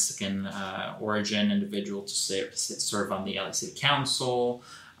Mexican origin individual to serve on the LA City Council,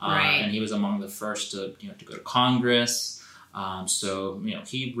 and he was among the first to go to Congress. So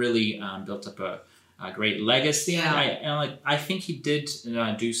he really built up a great legacy, and I think he did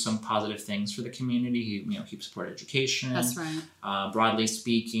do some positive things for the community. He supported education. That's right. Broadly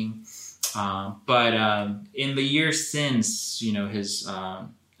speaking, but in the years since, his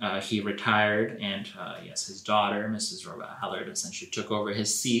he retired, and his daughter, Mrs. Roybal, essentially took over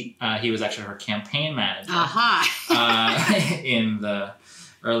his seat. He was actually her campaign manager in the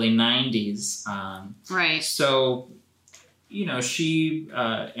early 90s. Right. So, she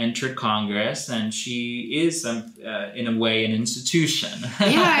entered Congress, and she is, in a way, an institution.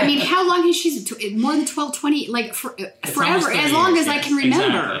 Yeah, I mean, how long has she? More than 12, 20, like forever, as long as I can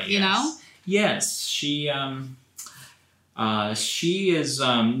remember, exactly, know? Yes, she is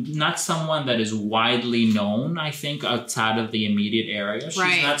not someone that is widely known, I think, outside of the immediate area.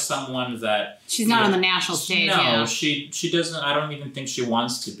 She's not someone that... She's not on the national stage, No, she doesn't... I don't even think she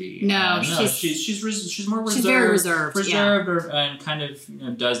wants to be. No, she's more reserved. She's very reserved, and kind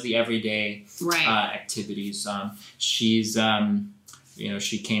of does the everyday activities. She's...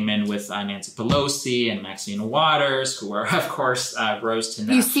 she came in with Nancy Pelosi and Maxine Waters, who were, of course, rose to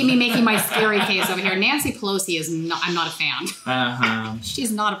national. You see me making my scary face over here. Nancy Pelosi is not. I'm not a fan.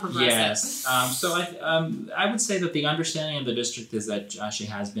 She's not a progressive. Yes. So I would say that the understanding of the district is that she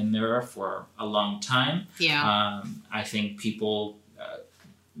has been there for a long time. Yeah. I think people,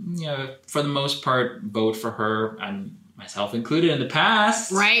 for the most part, vote for her, and myself included in the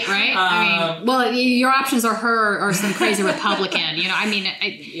past. Right. I mean, well, your options are her or some crazy Republican.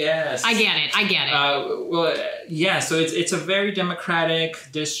 Yes. I get it. So it's a very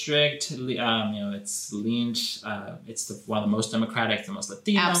democratic district. It's leaned. It's one of the most democratic, the most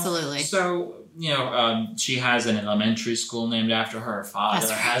Latino. Absolutely. So she has an elementary school named after her. Her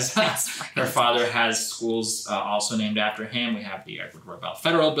father her father has schools also named after him. We have the Edward Roybal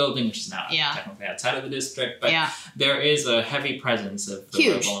Federal Building, which is now technically outside of the district, but there is a heavy presence of the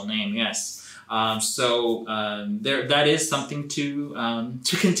Roybal name. Yes. That is something to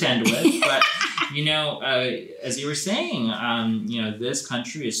contend with. But as you were saying, this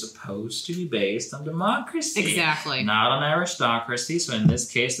country is supposed to be based on democracy, exactly, not on aristocracy. So in this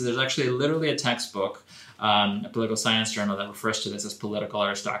case, there's actually literally a textbook, a political science journal that refers to this as political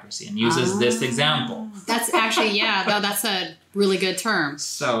aristocracy and uses this example. That's actually that's a really good term.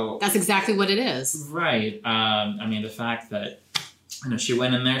 So that's exactly what it is. Right. The fact that she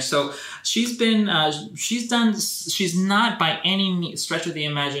went in there. So she's not by any stretch of the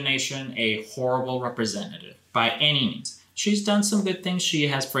imagination a horrible representative by any means. She's done some good things. She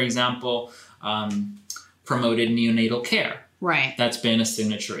has, for example, promoted neonatal care. Right. That's been a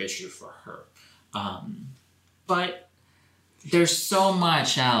signature issue for her. But there's so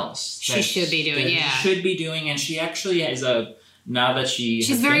much else she should be doing. And she actually is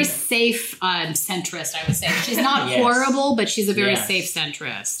she's very safe centrist, I would say. She's not horrible, but she's a very safe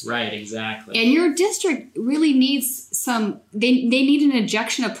centrist. Right, exactly. And your district really needs they need an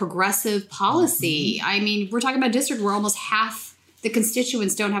injection of progressive policy. I mean, we're talking about a district where almost half the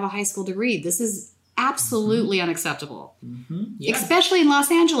constituents don't have a high school degree. This is absolutely unacceptable, especially in Los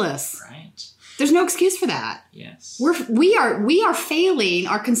Angeles. Right. There's no excuse for that. Yes. We are failing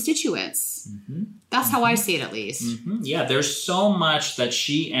our constituents. That's how I see it, at least. Yeah, there's so much that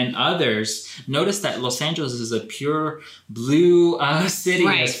she and others notice that Los Angeles is a pure blue city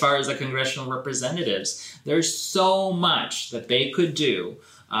as far as the congressional representatives. There's so much that they could do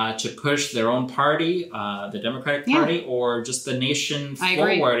to push their own party, the Democratic Party, or just the nation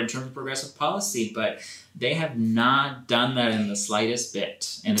forward in terms of progressive policy. But they have not done that in the slightest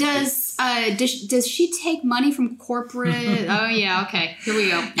bit. And does she take money from corporate? Oh, yeah. Okay. Here we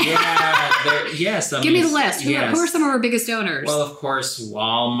go. Yes. Give me the list. Who are some of our biggest donors? Well, of course,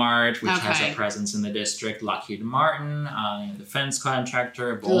 Walmart, which has a presence in the district, Lockheed Martin, defense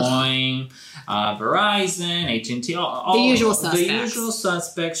contractor, Boeing, Verizon, AT&T, all the usual suspects. The usual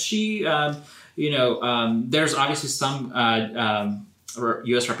suspects. She, there's obviously some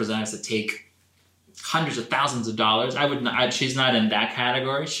U.S. representatives that take hundreds of thousands of dollars. She's not in that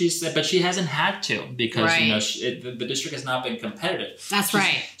category. But she hasn't had to because the district has not been competitive. That's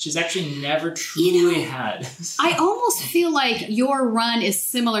right. She's actually never truly had. I almost feel like your run is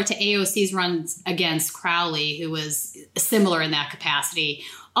similar to AOC's runs against Crowley, who was similar in that capacity.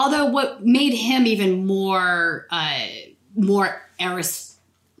 Although what made him even more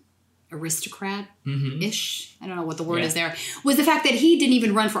aristocrat-ish, I don't know what the word is there, was the fact that he didn't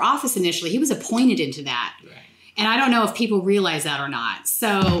even run for office initially. He was appointed into that. Right. And I don't know if people realize that or not.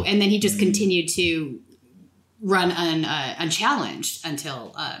 So, and then he just continued to run unchallenged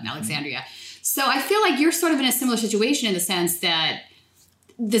until Alexandria. So I feel like you're sort of in a similar situation in the sense that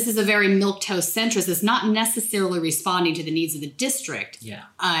this is a very milquetoast centrist that's not necessarily responding to the needs of the district. Yeah.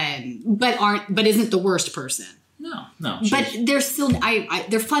 But isn't the worst person. No. But there's still,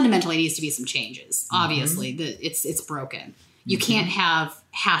 there fundamentally needs to be some changes. Obviously, it's broken. You can't have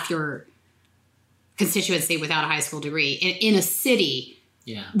half your constituency without a high school degree in a city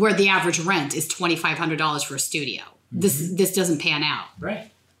where the average rent is $2,500 for a studio. This doesn't pan out.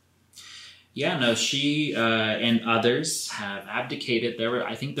 Right. Yeah, no, she and others have abdicated their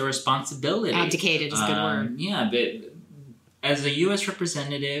responsibility. Abdicated is a good word. Yeah, but as a U.S.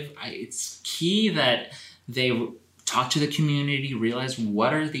 representative, it's key that they talk to the community, realize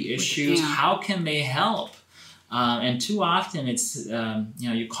what are the issues, how can they help? And too often it's,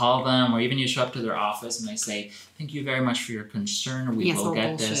 you call them or even you show up to their office and they say, thank you very much for your concern. We will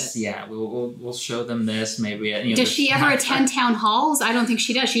get this. Yeah, we'll show them this. Maybe. Does she ever attend town halls? I don't think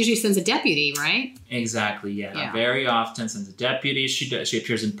she does. She usually sends a deputy, right? Exactly, yeah. Very often sends a deputy. She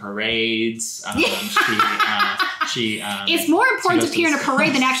appears in parades. It's more important to appear in a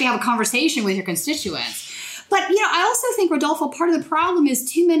parade than actually have a conversation with your constituents. But, I also think, Rodolfo, part of the problem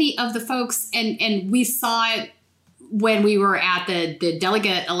is too many of the folks, and we saw it when we were at the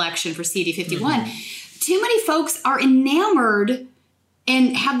delegate election for CD51, too many folks are enamored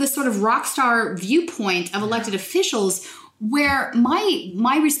and have this sort of rock star viewpoint of elected officials where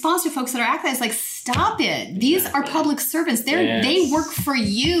my response to folks that are acting is like, stop it. These are public servants. They work for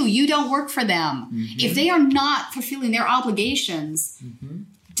you. You don't work for them. If they are not fulfilling their obligations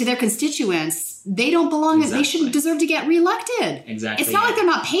to their constituents, they don't belong. They shouldn't deserve to get reelected. Exactly. It's not like they're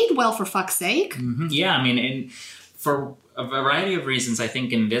not paid well, for fuck's sake. Yeah, I mean, and for a variety of reasons, I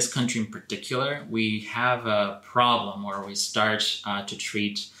think in this country in particular, we have a problem where we start to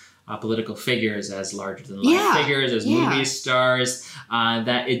treat political figures as larger-than-life figures, as movie stars,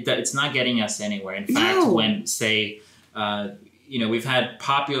 that it's not getting us anywhere. In fact, when, say, we've had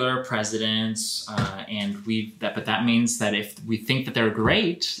popular presidents, but that means that if we think that they're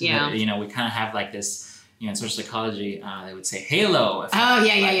great, that, we kind of have like this, in social psychology, they would say halo effect. Oh,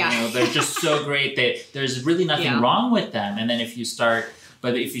 yeah. They're just so great that there's really nothing wrong with them. And then if you start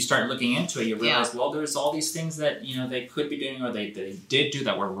looking into it, you realize, well, there's all these things that, they could be doing or they did do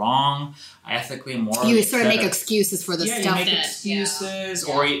that were wrong, ethically, morally. You sort of make excuses for the stuff you make excuses,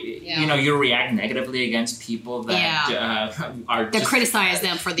 or you react negatively against people that that criticize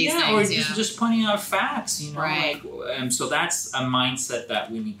them for these things. Or just pointing out facts, right. So that's a mindset that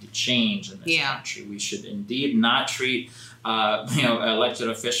we need to change in this country. We should indeed not treat elected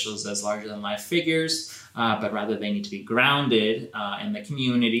officials as larger-than-life figures. but rather they need to be grounded in the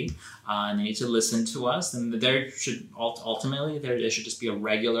community, and they need to listen to us. And there should ultimately there should just be a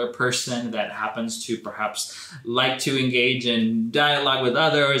regular person that happens to perhaps like to engage in dialogue with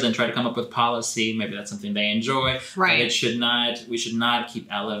others and try to come up with policy. Maybe that's something they enjoy. Right. But we should not keep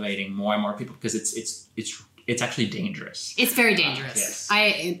elevating more and more people, because it's actually dangerous. It's very dangerous. Yes.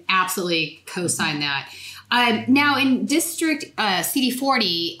 I absolutely co-sign that. Now, in District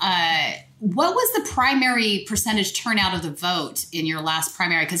CD40, what was the primary percentage turnout of the vote in your last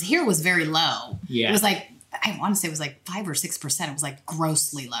primary? Because here it was very low. Yeah. It was like, I want to say it was like 5 or 6%. It was like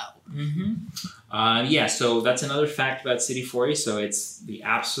grossly low. Mm-hmm. So that's another fact about CD40. So it's the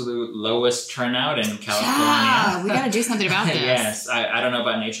absolute lowest turnout in California. Yeah, we got to do something about this. Yes. I don't know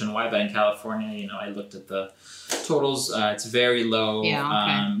about nationwide, but in California, I looked at the totals. It's very low. Yeah,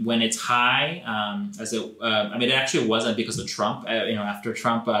 okay. When it's high, it actually wasn't because of Trump. After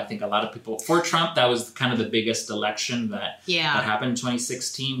Trump, I think a lot of people, for Trump, that was kind of the biggest election that happened in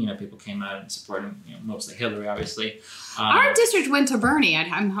 2016. People came out and supported, mostly Hillary, obviously. Our district went to Bernie.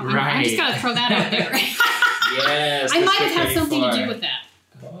 I'm just going to throw that out there. Yes. I might have had something to do with that.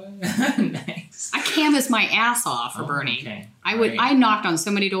 Nice. I canvassed my ass off for Bernie. Okay. I knocked on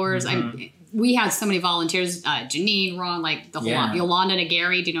so many doors. Mm-hmm. We had so many volunteers. Janine, Ron, like the whole Yolanda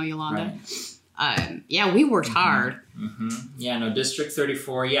Nagari. Do you know Yolanda? Right. We worked hard. Mm-hmm. Yeah, no, District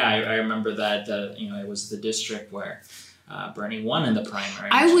 34. Yeah, I remember that. It was the district where Bernie won in the primary.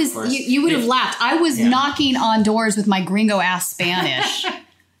 I was. You would have laughed. I was knocking on doors with my gringo ass Spanish,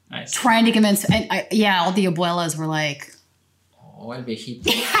 nice. Trying to convince. All the abuelas were like, "Oh, el viejito."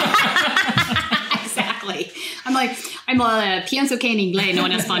 Exactly. I'm like, pienso que en inglés, no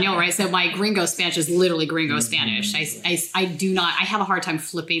en español, right? So my gringo Spanish is literally gringo Spanish. I do not. I have a hard time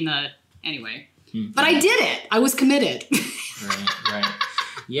flipping anyway. Mm-hmm. But I did it. I was committed. Right.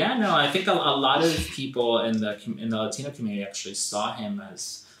 Yeah, no, I think a lot of people in the Latino community actually saw him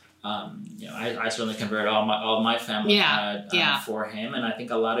as, I certainly converted all my family for him, and I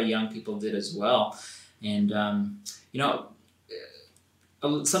think a lot of young people did as well. And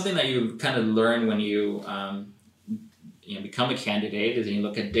something that you kind of learn when you become a candidate is when you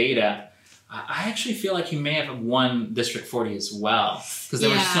look at data. I actually feel like you may have won District 40 as well, because there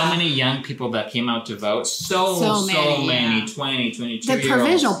were so many young people that came out to vote. So many 20, 22 year olds. The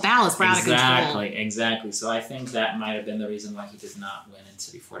provisional ballots were out of control. Exactly. So I think that might have been the reason why he did not win in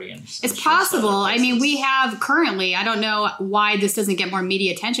City 40. It's possible. I mean, we have currently, I don't know why this doesn't get more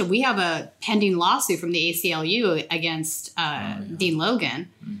media attention. We have a pending lawsuit from the ACLU against Dean Logan.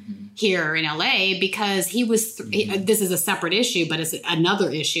 Mm-hmm. Here in LA, because he was, this is a separate issue, but it's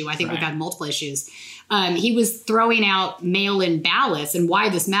another issue. I think we've had multiple issues. He was throwing out mail-in ballots, and why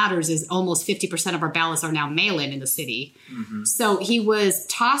this matters is almost 50% of our ballots are now mail-in in the city. Mm-hmm. So he was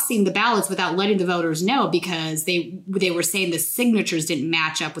tossing the ballots without letting the voters know, because they were saying the signatures didn't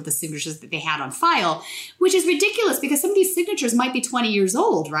match up with the signatures that they had on file, which is ridiculous, because some of these signatures might be 20 years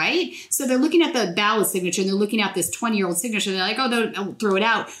old, right? So they're looking at the ballot signature, and they're looking at this 20-year-old signature, and they're like, oh, they'll throw it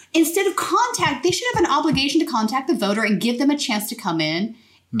out. Instead of they should have an obligation to contact the voter and give them a chance to come in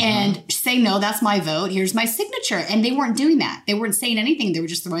and say, no, that's my vote. Here's my signature. And they weren't doing that. They weren't saying anything. They were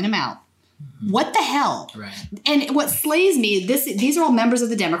just throwing them out. Mm-hmm. What the hell? Right. And what slays me, these are all members of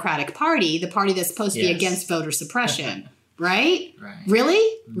the Democratic Party, the party that's supposed to be against voter suppression, right? Really?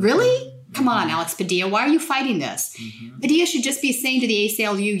 Mm-hmm. Really? Come on, Alex Padilla. Why are you fighting this? Mm-hmm. Padilla should just be saying to the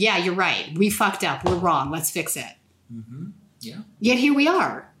ACLU, yeah, you're right. We fucked up. We're wrong. Let's fix it. Mm-hmm. Yeah. Yet here we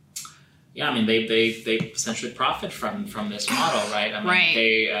are. Yeah, I mean, they essentially profit from this model, right? I mean,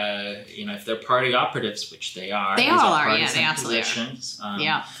 they, if they're party operatives, which they are. They all are, yeah, they absolutely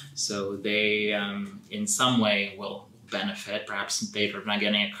are. So they, in some way, will benefit. Perhaps they're not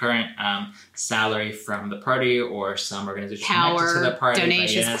getting a current salary from the party or some organization connected to the party.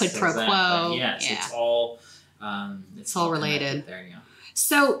 Donations, quid pro quo. Yes, yeah. It's all related. There, yeah.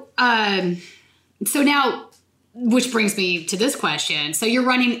 So now, which brings me to this question. So you're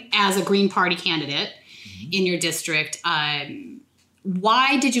running as a Green Party candidate in your district.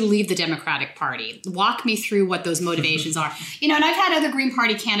 Why did you leave the Democratic Party? Walk me through what those motivations are. And I've had other Green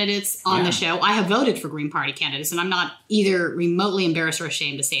Party candidates on the show. I have voted for Green Party candidates, and I'm not either remotely embarrassed or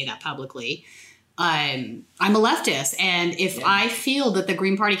ashamed to say that publicly. I'm a leftist, and if I feel that the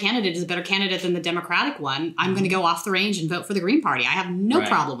Green Party candidate is a better candidate than the Democratic one, I'm going to go off the range and vote for the Green Party. I have no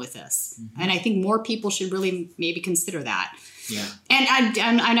problem with this, and I think more people should really maybe consider that. Yeah, and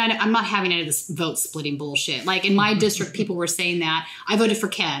I'm not having any of this vote splitting bullshit. Like in my district, people were saying that I voted for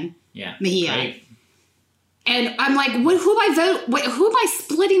Ken Mejia. And I'm like, who am I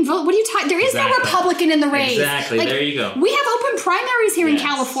splitting vote? What are you talking? There is no Republican in the race. Exactly. Like, there you go. We have open primaries here in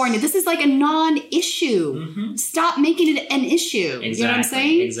California. This is like a non-issue. Mm-hmm. Stop making it an issue. Exactly. You know what I'm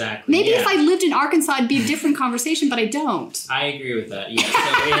saying? Exactly. Maybe if I lived in Arkansas, it'd be a different conversation, but I don't. I agree with that. Yeah.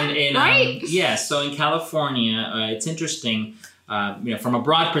 So right? So in California, it's interesting. From a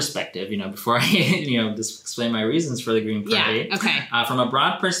broad perspective, before I, just explain my reasons for the Green Party. Yeah. Okay. From a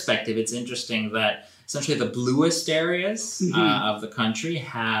broad perspective, it's interesting that essentially the bluest areas of the country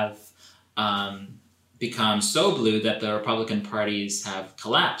have become so blue that the Republican parties have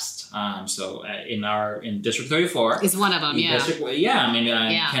collapsed. In District 34 is one of them. Kenneth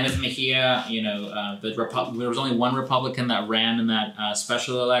Mejia. There was only one Republican that ran in that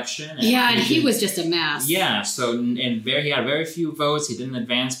special election. And he was just a mess. Yeah. So he had very few votes. He didn't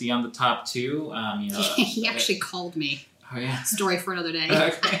advance beyond the top two. He actually called me. Oh yeah. Story for another day.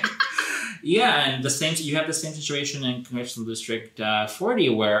 Okay. Yeah, and you have the same situation in Congressional District 40,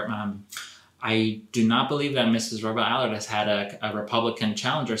 where I do not believe that Mrs. Roba Allard has had a Republican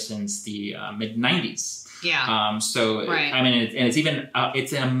challenger since the mid-90s. Yeah. Right. I mean, it's even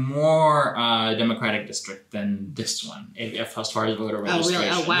it's in a more Democratic district than this one, as far as voter registration.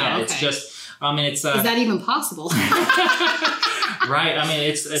 Oh, really? Oh, wow. Yeah, okay. it's just. I mean, it's. Is that even possible? Right. I mean,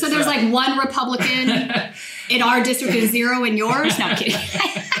 it's so there's like one Republican in our district and 0 in yours. No, I'm kidding.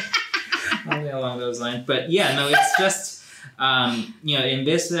 Only along those lines, but it's just. In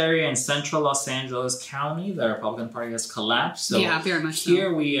this area in central Los Angeles County, the Republican Party has collapsed. So very much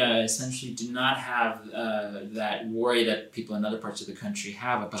here we essentially do not have that worry that people in other parts of the country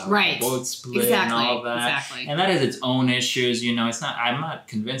have about vote split and all of that. Exactly. And that is its own issues. It's not. I'm not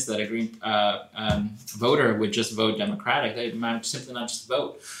convinced that a Green voter would just vote Democratic. They might simply not just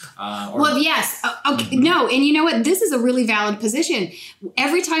vote. Yes. Okay. No, and you know what? This is a really valid position.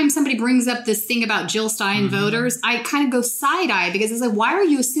 Every time somebody brings up this thing about Jill Stein voters, I kind of go side-eye because it's like, why are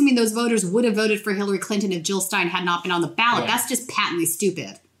you assuming those voters would have voted for Hillary Clinton if Jill Stein had not been on the ballot? That's just patently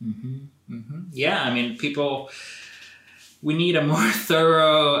stupid. Yeah, I mean, we need a more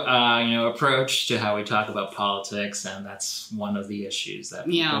thorough, approach to how we talk about politics, and that's one of the issues that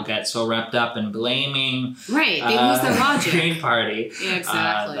people get so wrapped up in blaming. Right, they lose their logic. Green Party. Yeah,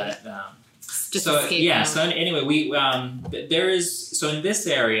 exactly. So anyway, there is in this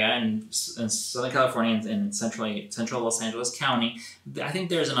area in Southern California and central Los Angeles County, I think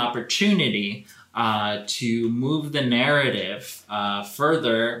there's an opportunity to move the narrative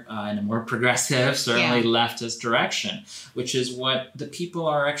further in a more progressive, certainly leftist direction, which is what the people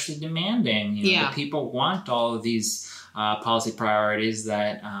are actually demanding. The people want all of these policy priorities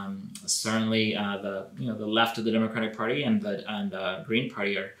that certainly the left of the Democratic Party and the Green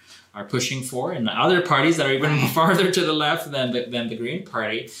Party are pushing for, and the other parties that are even farther to the left than the Green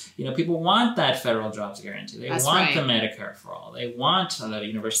Party. People want that federal jobs guarantee. They want the Medicare for all. They want the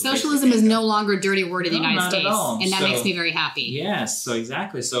universal. Socialism is no longer a dirty word in the United States, and that makes me very happy. Yes, so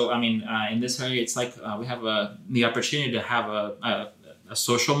exactly. So I mean, in this area, it's like we have the opportunity to have a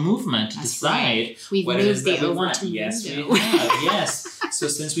social movement to decide what it is that we want. Yes, we have. Yes. So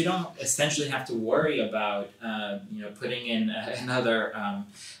since we don't essentially have to worry about putting in another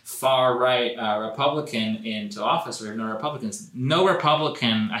far right Republican into office, we have no Republicans. No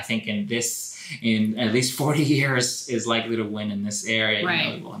Republican, I think, in at least 40 years is likely to win in this area.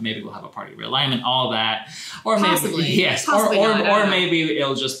 Right. Maybe we'll have a party realignment, all that, or possibly. Maybe yes, possibly or maybe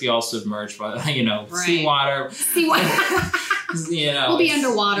it'll just be all submerged by seawater. We'll be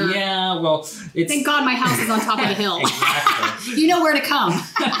underwater. Yeah, well, thank God my house is on top of the hill. Exactly. You know where to come.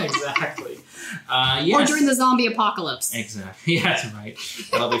 Exactly. Yes. Or during the zombie apocalypse. Exactly. Yeah, that's right.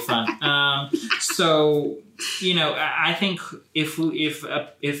 That'll be fun. I think if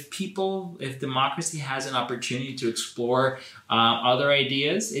democracy has an opportunity to explore other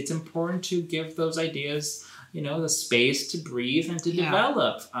ideas, it's important to give those ideas the space to breathe and to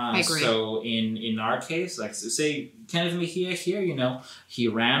develop. I agree. So in our case, like say Kenneth Mejia here, he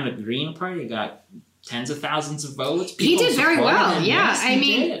ran the Green Party, got tens of thousands of votes. He did very well. Him. Yeah, yes, I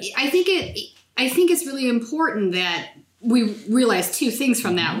mean, I think it's really important that we realize two things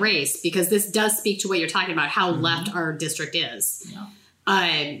from that race, because this does speak to what you're talking about, how left our district is. Yeah.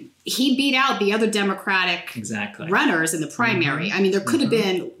 He beat out the other Democratic runners in the primary. I mean, there could have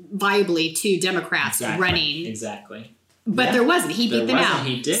been viably two Democrats running. Exactly. But there wasn't. He beat them out.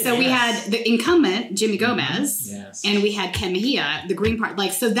 He did. So we had the incumbent, Jimmy Gomez, and we had Ken Mejia, the Green Party.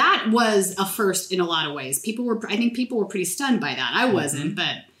 So that was a first in a lot of ways. I think people were pretty stunned by that. I wasn't,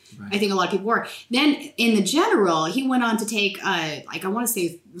 but I think a lot of people were. Then in the general, he went on to take, I want to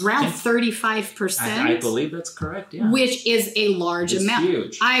say around 35%. I believe that's correct, yeah. Which is a large amount.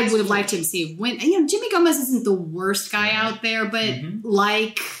 Huge. I would have liked to see win. Jimmy Gomez isn't the worst guy out there, but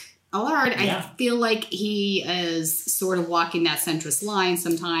like Allard, I feel like he is sort of walking that centrist line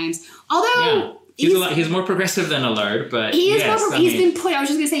sometimes. Although... He's more progressive than Allard, but he is he's been put. I was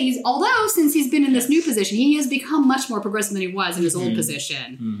just going to say although since he's been in this new position, he has become much more progressive than he was in his old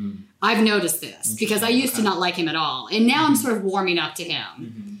position. I've noticed this because I used to not like him at all, and now I'm sort of warming up to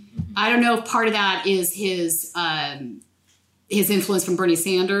him. I don't know if part of that is his influence from Bernie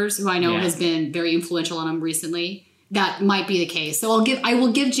Sanders, who I know has been very influential on him recently. That might be the case. So I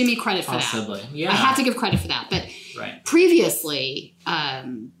will give Jimmy credit for that. Yeah. I have to give credit for that, but previously.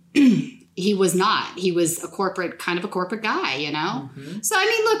 He was not. He was kind of a corporate guy, you know? So, I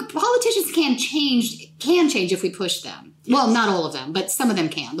mean, look, politicians can change if we push them. Yes. Well, not all of them, but some of them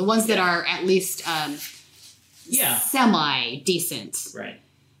can. The ones that are at least semi-decent. Right.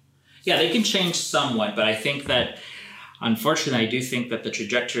 Yeah, they can change somewhat, but I think that, unfortunately, I do think that the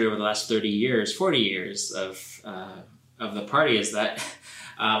trajectory over the last 40 years of the party is that...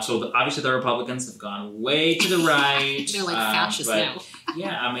 obviously the Republicans have gone way to the right. They're like fascists now.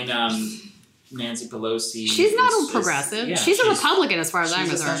 Yeah, I mean, Nancy Pelosi. She's not a progressive. She's a Republican as far as I'm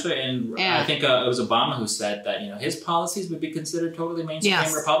concerned. And I think it was Obama who said that his policies would be considered totally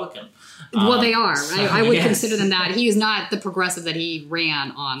mainstream Republican. Well, they are. I would consider them that. He is not the progressive that he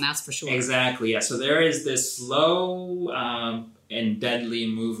ran on. That's for sure. Exactly. Yeah. So there is this slow and deadly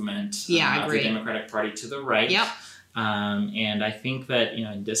movement of the Democratic Party to the right. Yep. And I think that,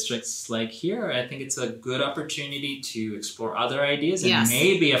 in districts like here, I think it's a good opportunity to explore other ideas. And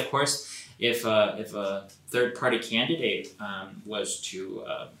maybe, of course, if a third-party candidate was to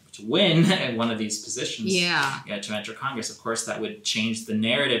win one of these positions, to enter Congress, of course, that would change the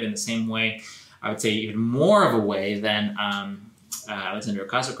narrative in the same way, I would say even more of a way than Alexandria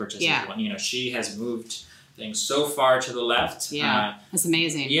Ocasio-Cortez one. She has moved things so far to the left. Yeah, that's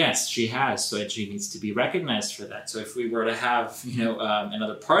amazing. Yes, she has. So she needs to be recognized for that. So if we were to have,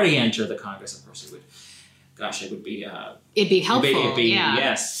 another party enter the Congress, of course, it would be... it'd be helpful,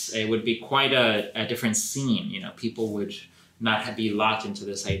 Yes, it would be quite a different scene. People would not be locked into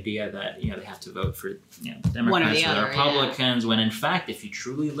this idea that, they have to vote for Democrats or Republicans, when in fact, if you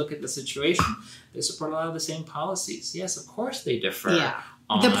truly look at the situation, they support a lot of the same policies. Yes, of course they differ. Yeah.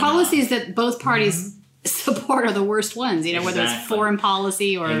 The policies that both parties... support are the worst ones, whether it's foreign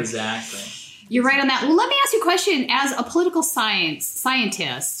policy or... Exactly. You're right on that. Well, let me ask you a question. As a political scientist,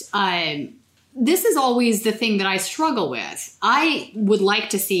 this is always the thing that I struggle with. I would like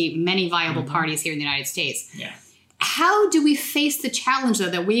to see many viable parties here in the United States. Yeah. How do we face the challenge,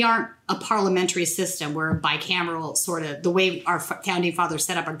 though, that we aren't a parliamentary system? We're bicameral, sort of, the way our founding fathers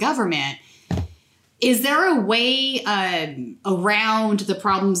set up our government. Is there a way around the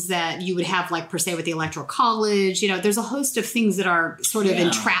problems that you would have, like, per se, with the Electoral College? There's a host of things that are sort of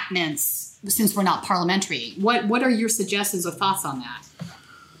entrapments since we're not parliamentary. What are your suggestions or thoughts on that?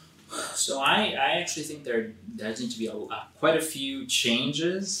 So I actually think there need to be quite a few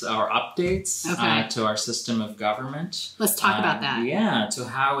changes or updates to our system of government. Let's talk about that. Yeah, to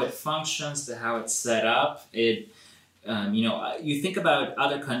how it functions, to how it's set up. You think about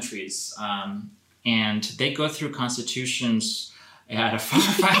other countries... and they go through constitutions at a far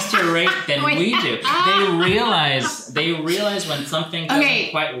faster rate than we do. They realize when something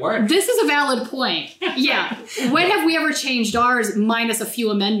doesn't quite work. This is a valid point. Yeah. When have we ever changed ours minus a few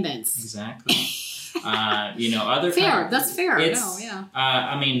amendments? Exactly. Other that's fair.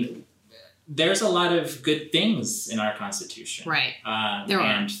 There's a lot of good things in our Constitution. Right. There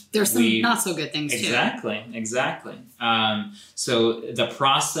are. There's some not so good things, too. Exactly. So the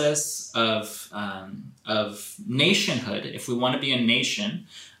process of nationhood, if we want to be a nation,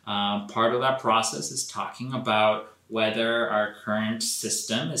 part of that process is talking about whether our current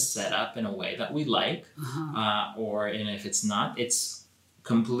system is set up in a way that we like, and if it's not, it's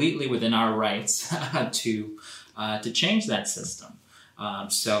completely within our rights to change that system.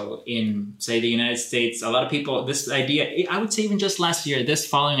 So in, say, the United States, a lot of people, this idea, I would say even just last year, this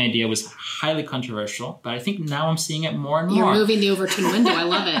following idea was highly controversial, but I think now I'm seeing it more and more. You're moving the Overton window. I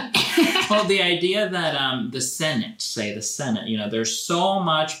love it. Well, the idea that the Senate, there's so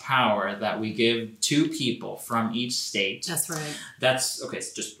much power that we give to people from each state. That's right. That's, so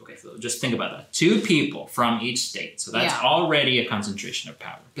just think about that. 2 people from each state. So that's already a concentration of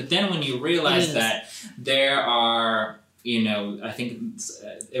power. But then when you realize that there are... I think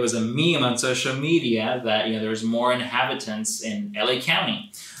it was a meme on social media that, there's more inhabitants in LA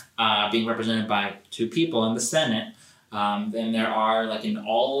County being represented by 2 people in the Senate than there are like in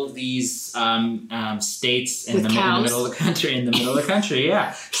all of these states in With the cows. middle of the country. In the middle of the country,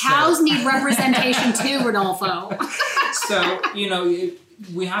 yeah. Cows need representation too, Rodolfo. So,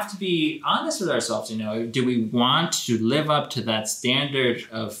 we have to be honest with ourselves, do we want to live up to that standard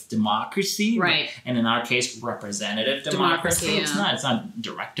of democracy? Right. And in our case, representative democracy. Democracy, yeah. It's not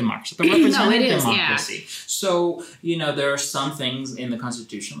direct democracy, but representative it is, democracy. yeah. So, there are some things in the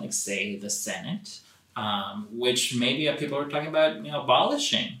Constitution, like say the Senate, which maybe people are talking about,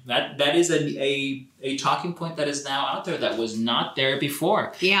 abolishing. That is a talking point that is now out there that was not there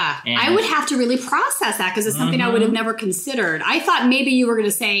before. Yeah, And I would have to really process that because it's something I would have never considered. I thought maybe you were going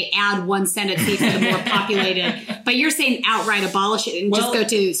to say add one Senate seat for the more populated, but you're saying outright abolish it and just go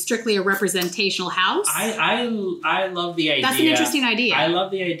to strictly a representational House? I love the idea. That's an interesting idea. I love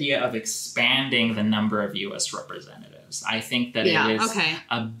the idea of expanding the number of U.S. representatives. I think that it is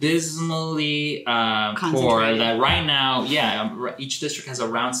abysmally poor. That right now, each district has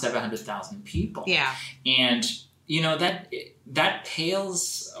around 700,000 people. Yeah. And, that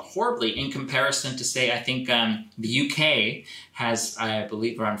pales horribly in comparison to, say, I think the UK has, I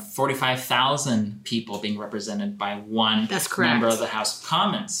believe, around 45,000 people being represented by one member of the House of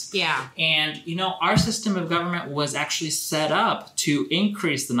Commons. Yeah. And, our system of government was actually set up to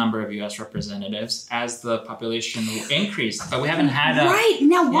increase the number of U.S. representatives as the population increased. But we haven't had a... Right.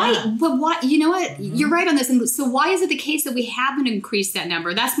 Now, why? But why? You know what? You're right on this. And so why is it the case that we haven't increased that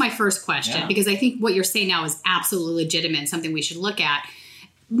number? That's my first question, because I think what you're saying now is absolutely legitimate, something we should look at.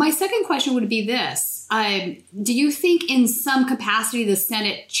 My second question would be this. Do you think in some capacity the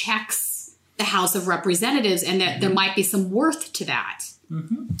Senate checks the House of Representatives and that there might be some worth to that?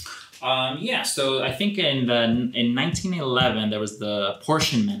 So I think in 1911 there was the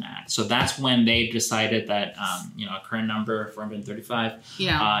Apportionment Act. So that's when they decided that a current number 435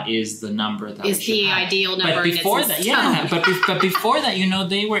 is the number that is the ideal number. But before that, but before that,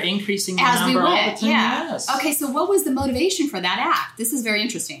 they were increasing the number all the time. Yes. Okay, so what was the motivation for that act? This is very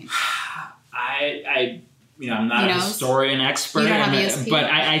interesting. I'm not a historian expert, but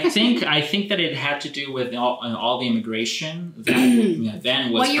I think that it had to do with all the immigration that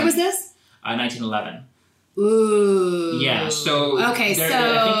then was. What year was this? 1911. Ooh. Yeah. So. Okay.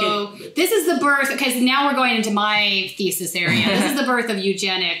 This is the birth. Okay. So now we're going into my thesis area. This is the birth of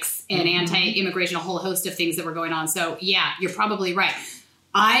eugenics and anti-immigration, a whole host of things that were going on. So yeah, you're probably right.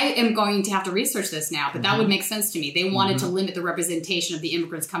 I am going to have to research this now, but that would make sense to me. They wanted to limit the representation of the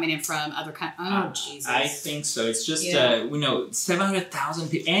immigrants coming in from other countries. Oh, Jesus. I think so. It's just, 700,000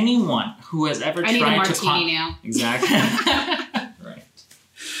 people. Anyone who has ever tried to... I need a martini now. Exactly. Right.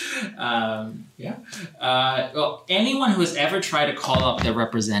 Well, anyone who has ever tried to call up their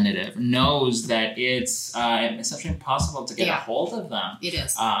representative knows that it's essentially impossible to get a hold of them. It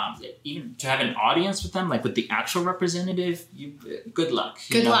is. Even to have an audience with them, like with the actual representative, good luck.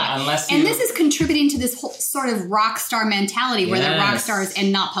 Good luck. And this is contributing to this whole sort of rock star mentality where they're rock stars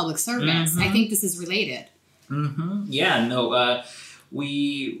and not public servants. I think this is related. Yeah, no,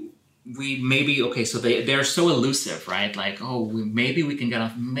 we maybe, so they're so elusive, right? Like, maybe we can get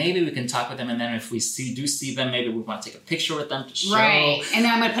off, maybe we can talk with them, and then if we do see them, maybe we want to take a picture with them to show. Right, and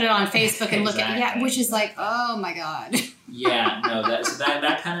then I'm going to put it on Facebook and look at which is like, oh my God.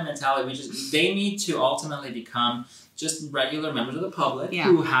 That kind of mentality, they need to ultimately become just regular members of the public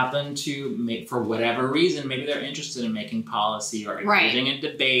who happen to make, for whatever reason, maybe they're interested in making policy or engaging in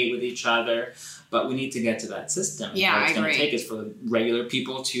debate with each other. But we need to get to that system. Yeah, what it's going to take is for regular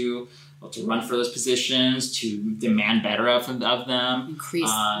people to run for those positions, to demand better of them.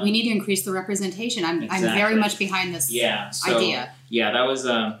 We need to increase the representation. I'm very much behind this idea. Yeah, that was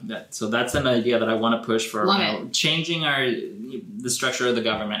so that's an idea that I want to push for changing the structure of the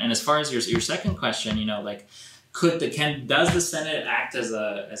government. And as far as your second question, does the Senate act as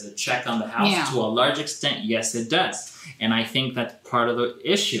a check on the House? To a large extent, yes, it does. And I think that's part of the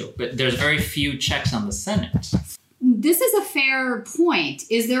issue. But there's very few checks on the Senate. This is a fair point.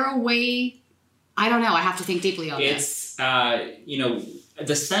 Is there a way? I don't know. I have to think deeply on this.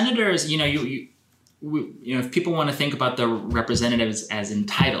 The senators. If people want to think about the representatives as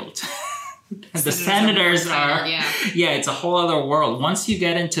entitled. The senators are, it's a whole other world. Once you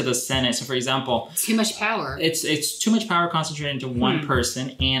get into the Senate, so for example, too much power. It's too much power concentrated into one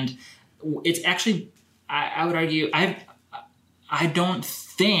person, and it's actually, I would argue, I don't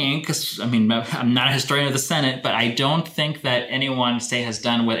think, I'm not a historian of the Senate, but I don't think that anyone, has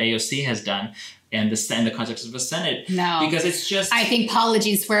done what AOC has done in the context of the Senate. No. Because it's just... I think Paula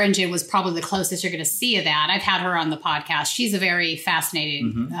Jean Swearengin was probably the closest you're going to see of that. I've had her on the podcast. She's a very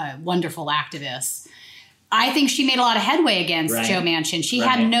fascinating, wonderful activist. I think she made a lot of headway against Joe Manchin. She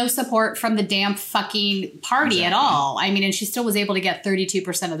had no support from the damn fucking party at all. I mean, and she still was able to get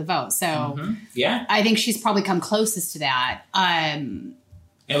 32% of the vote. So I think she's probably come closest to that.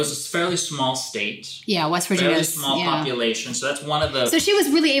 It was a fairly small state. Yeah, West Virginia. Fairly small population. So that's one of the. So she was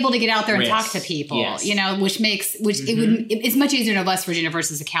really able to get out there and talk to people, you know, which it's much easier in West Virginia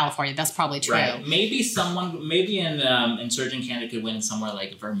versus California. That's probably true. Right. Maybe an insurgent candidate could win somewhere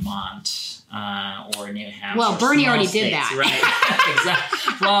like Vermont or New Hampshire. Well, Bernie already did that. Right.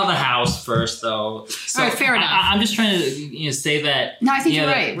 Exactly. Well, the House first, though. So all right, fair enough. I'm just trying to say that. No, I think you're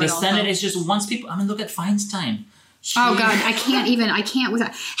right. The Senate is just once people. I mean, look at Feinstein. Oh God, I can't with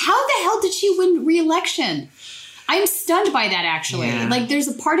that. How the hell did she win re-election? I'm stunned by that, actually. Yeah. Like, there's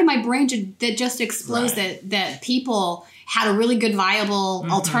a part of my brain that just explodes that people had a really good, viable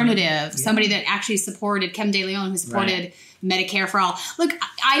alternative. Somebody that actually supported Kevin De Leon, who supported Medicare for all. Look,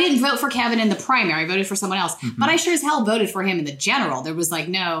 I didn't vote for Kevin in the primary. I voted for someone else. But I sure as hell voted for him in the general. There was like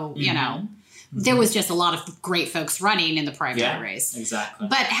no, you know, there was just a lot of great folks running in the primary race. Exactly.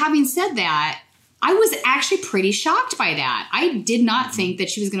 But having said that, I was actually pretty shocked by that. I did not think that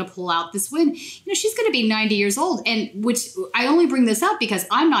she was going to pull out this win. You know, she's going to be 90 years old. And which I only bring this up because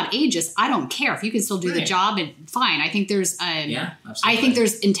I'm not ageist. I don't care if you can still do the job, and fine. I think there's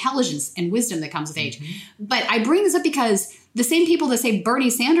intelligence and wisdom that comes with age. But I bring this up because the same people that say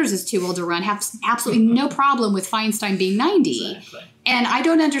Bernie Sanders is too old to run have absolutely no problem with Feinstein being 90. Exactly. And I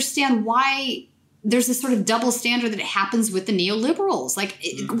don't understand why there's this sort of double standard that happens with the neoliberals. Like,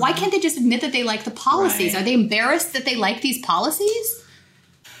 why can't they just admit that they like the policies? Are they embarrassed that they like these policies?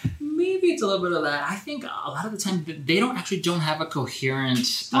 Maybe it's a little bit of that. I think a lot of the time they don't have a coherent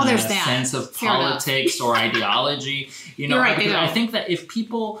sense of politics or ideology. You know, I think that if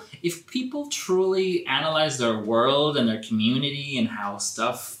people truly analyze their world and their community and how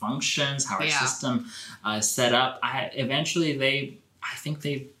stuff functions, how our system is set up, eventually they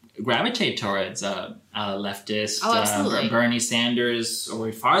gravitate towards a leftist, Bernie Sanders,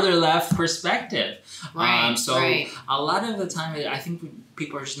 or farther left perspective. A lot of the time, I think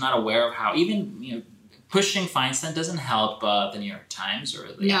people are just not aware of how even pushing Feinstein doesn't help the New York Times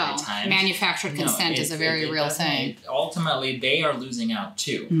or the LA Times. Manufactured consent is a very real thing. Ultimately, they are losing out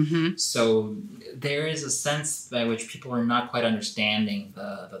too. So there is a sense by which people are not quite understanding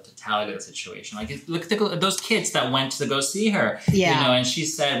the totality of the situation. Like, look at those kids that went to go see her. Yeah. And she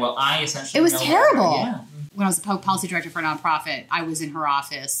said, well, I essentially It was terrible. Yeah. When I was the policy director for a nonprofit, I was in her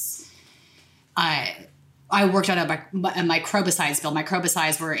office. I worked on a microbicides bill.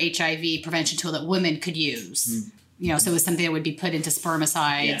 Microbicides were an HIV prevention tool that women could use. You know, so it was something that would be put into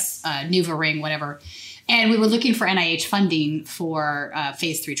spermicides, NuvaRing, whatever. And we were looking for NIH funding for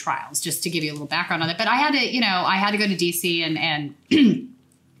phase 3 trials, just to give you a little background on it. But I had to go to DC and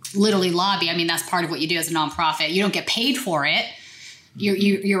literally lobby. I mean, that's part of what you do as a nonprofit. You don't get paid for it.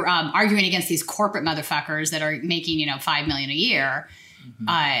 You're arguing against these corporate motherfuckers that are making, $5 million a year.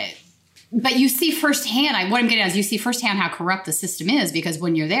 But you see firsthand, what I'm getting at is you see firsthand how corrupt the system is, because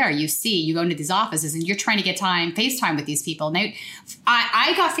when you're there, you go into these offices and you're trying to get FaceTime with these people. And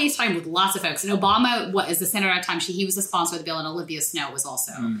I got FaceTime with lots of folks. And Obama was the senator at the time. He was the sponsor of the bill, and Olivia Snow was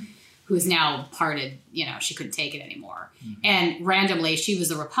also, who is now parted, she couldn't take it anymore. And randomly, she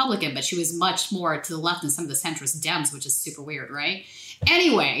was a Republican, but she was much more to the left than some of the centrist Dems, which is super weird, right?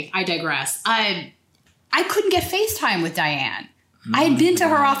 Anyway, I digress. I couldn't get FaceTime with Diane. I had been to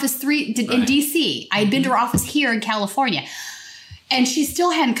her office in D.C. I had been to her office here in California. And she still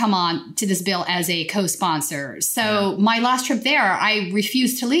hadn't come on to this bill as a co-sponsor. So my last trip there, I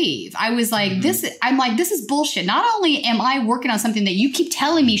refused to leave. I was like, this is bullshit. Not only am I working on something that you keep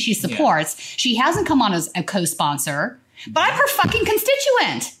telling me she supports, she hasn't come on as a co-sponsor, but I'm her fucking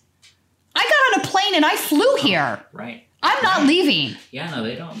constituent. I got on a plane and I flew here. Right. I'm not leaving. Yeah, no,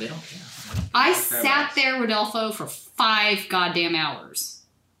 they don't care. I sat there, Rodolfo, for 5 goddamn hours.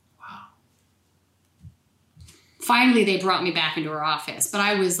 Wow. Finally, they brought me back into her office. But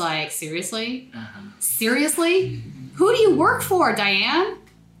I was like, seriously? Seriously? Who do you work for, Diane?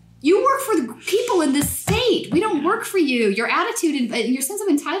 You work for the people in this state. We don't work for you. Your attitude and your sense of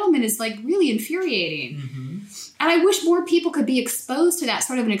entitlement is like really infuriating. And I wish more people could be exposed to that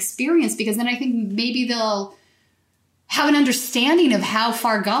sort of an experience, because then I think maybe they'll have an understanding of how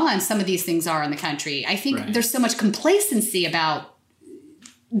far gone some of these things are in the country. I think there's so much complacency about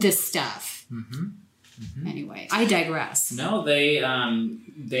this stuff. Anyway, I digress. No, they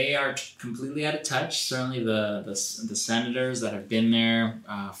are completely out of touch. Certainly the senators that have been there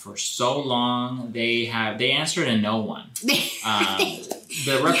for so long, they answer to no one.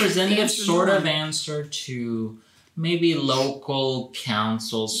 The representatives sort of answer to maybe local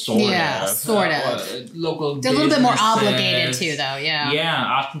councils, sort of. Local They're a little bit more obligated too, though, yeah.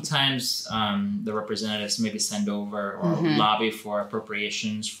 Yeah, oftentimes the representatives maybe send over or lobby for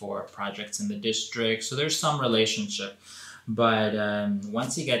appropriations for projects in the district. So there's some relationship. But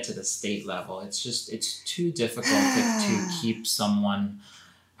once you get to the state level, it's too difficult to keep someone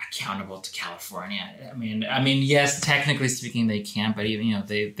accountable to California. I mean, yes, technically speaking, they can, but even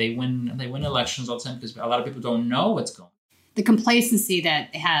they win elections all the time because a lot of people don't know what's going on. The complacency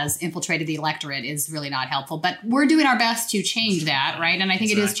that has infiltrated the electorate is really not helpful, but we're doing our best to change that, right? And I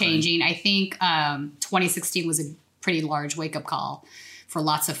think it is changing. I think 2016 was a pretty large wake-up call for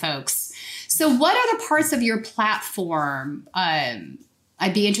lots of folks. So what other parts of your platform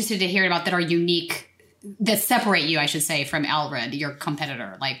I'd be interested to hear about that are unique, that separate you, I should say, from Alred, your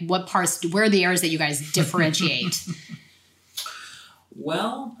competitor? Like what parts, where are the areas that you guys differentiate?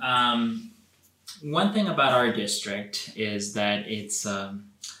 Well, one thing about our district is that it's an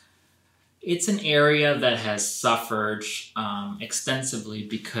area that has suffered extensively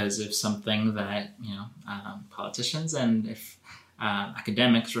because of something that politicians and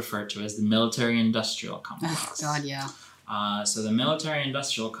academics refer to as the military-industrial complex. Oh, God, yeah. So the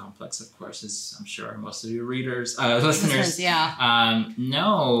military-industrial complex, of course, is, I'm sure most of your listeners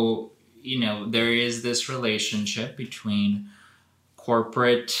know, there is this relationship between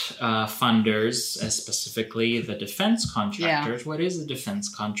corporate funders, specifically the defense contractors. Yeah. What is a defense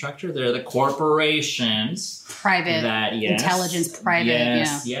contractor? They're the corporations. Private. Intelligence, private.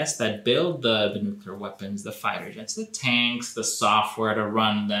 Yes, that build the nuclear weapons, the fighter jets, the tanks, the software to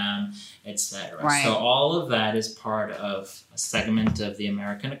run them, etc. Right. So all of that is part of a segment of the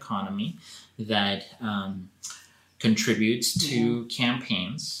American economy that contributes to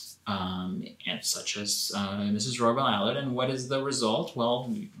campaigns. And such as Mrs. Roybal Allard, and what is the result?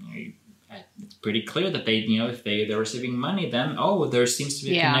 Well, it's pretty clear that they, if they're receiving money, then there seems to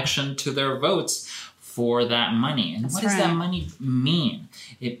be a connection to their votes for that money. And what does that money mean?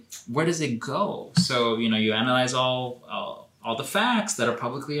 Where does it go? So you analyze all the facts that are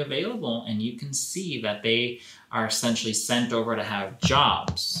publicly available, and you can see that they are essentially sent over to have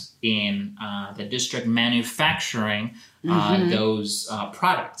jobs in the district manufacturing those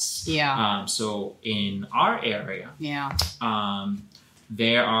products. Yeah. So in our area,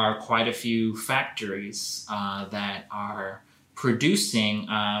 there are quite a few factories that are producing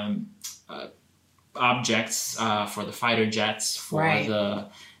objects for the fighter jets, for the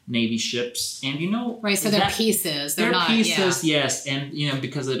Navy ships, and so they're pieces. They're not pieces, yes, and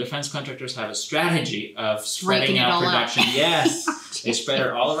because the defense contractors have a strategy of spreading out production. Yes, they spread it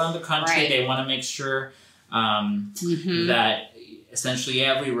all around the country. Right. They want to make sure that essentially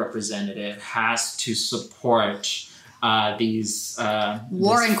every representative has to support these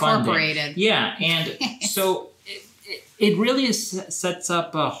War Incorporated. Funding. Yeah, and so. It really sets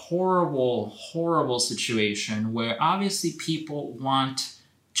up a horrible situation where obviously people want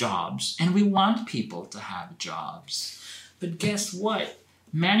jobs, and we want people to have jobs. But guess what?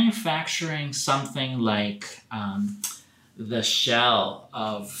 Manufacturing something like the shell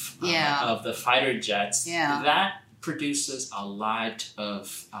of the fighter jets, that produces a lot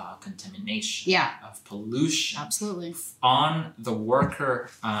of contamination, of pollution. Absolutely. On the worker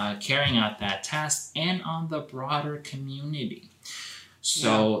carrying out that task and on the broader community.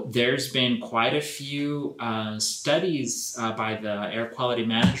 So there's been quite a few studies by the Air Quality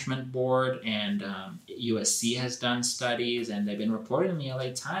Management Board, and USC has done studies, and they've been reported in the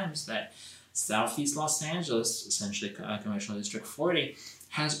LA Times that Southeast Los Angeles, essentially Congressional District 40,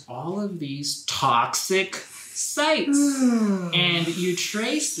 has all of these toxic sites. And you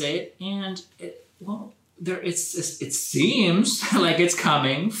trace it, and it seems like it's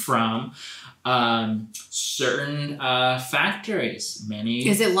coming from certain factories.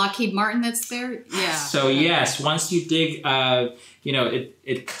 Is it Lockheed Martin that's there? Yeah. So yes, once you dig,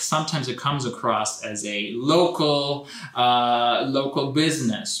 it sometimes it comes across as a local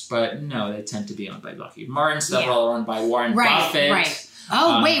business, but no, they tend to be owned by Lockheed Martin. Several are owned by Warren Buffett. Right.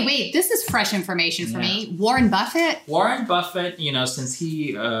 Oh, wait. This is fresh information for me. Warren Buffett? Warren Buffett, since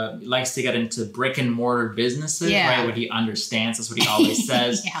he likes to get into brick and mortar businesses, right? What he understands, that's what he always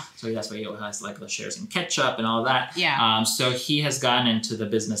says. So that's why he has like the shares in ketchup and all that. Yeah. So he has gotten into the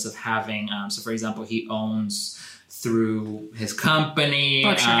business of having, so for example, he owns through his company.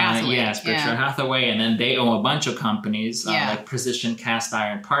 Berkshire Hathaway. Yes, Berkshire Hathaway. And then they own a bunch of companies, like Precision Cast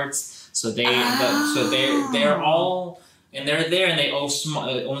Iron Parts. So they're all... And they're there, and they own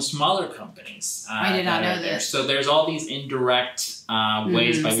smaller companies. I did not know this. So there's all these indirect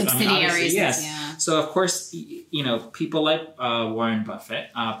ways by subsidiaries. Yes. So, of course, people like Warren Buffett,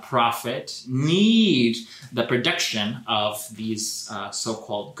 profit, need the production of these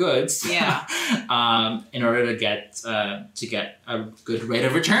so-called goods in order to get a good rate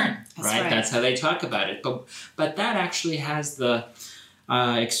of return, right? That's how they talk about it. But that actually has the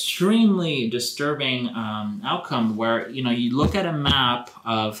extremely disturbing outcome where, you look at a map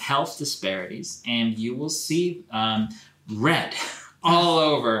of health disparities and you will see red all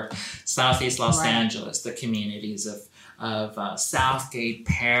over Southeast Los Angeles, the communities of Southgate,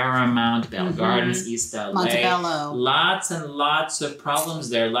 Paramount, Bell Gardens, East LA. Montebello. Lots and lots of problems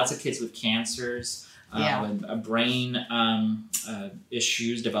there. Lots of kids with cancers, with brain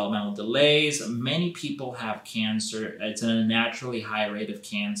issues, developmental delays. Many people have cancer. It's a naturally high rate of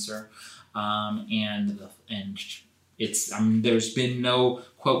cancer, and it's there's been no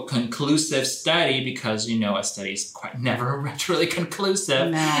quote conclusive study because a study is never really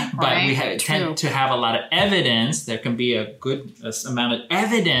conclusive. But we tend to have a lot of evidence. There can be a good amount of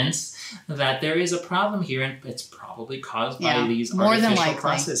evidence that there is a problem here, and it's probably caused by these artificial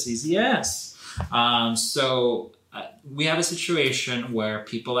processes. Yes. So we have a situation where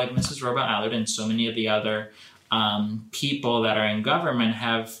people like Mrs. Robo Allard and so many of the other people that are in government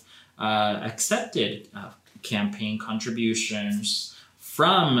have accepted campaign contributions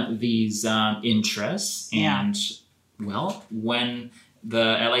from these interests. And, well, when the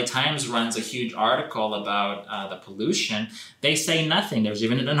LA Times runs a huge article about the pollution, they say nothing. There's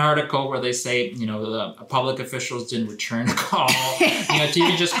even an article where they say, the public officials didn't return a call, to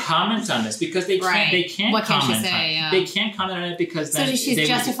even just comment on this because they can't what comment can she say? on it. They can't comment on it because then she's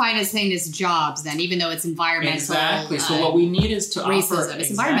justified as saying it's jobs then, even though it's environmental. Exactly. So what we need is to racism. offer...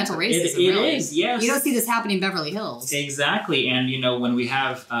 It's environmental racism, It really. is, yes. You don't see this happening in Beverly Hills. Exactly. And, when we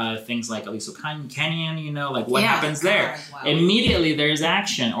have things like Aliso Canyon, what happens there? Wow. Immediately there's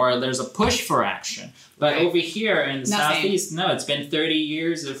action or there's a push for action. But over here in the Southeast, no, it's been 30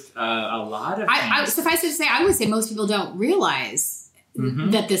 years of a lot of things. Suffice it to say, I would say most people don't realize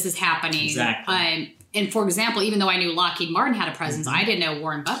that this is happening. Exactly. And for example, even though I knew Lockheed Martin had a presence, I didn't know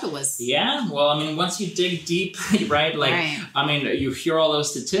Warren Buffett was. Yeah, well, once you dig deep, right? You hear all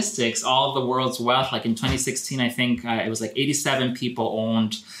those statistics, all of the world's wealth. Like in 2016, I think it was like 87 people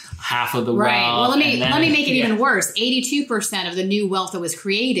owned half of the wealth. Right. Well, let me make it even worse. 82% of the new wealth that was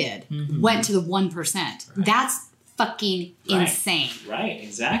created went to the 1%. Right. That's fucking insane. Right,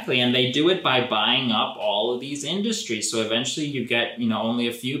 exactly. And they do it by buying up all of these industries. So eventually you get, only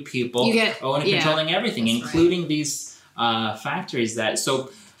a few people controlling everything, including these factories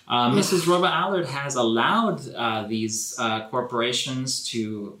Mrs. Robo Allard has allowed these corporations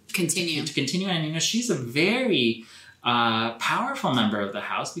to continue. And, she's a very powerful member of the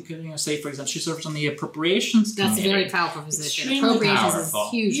House because, say, for example, she serves on the Appropriations Committee. That's a very powerful position. Extremely Appropriations powerful.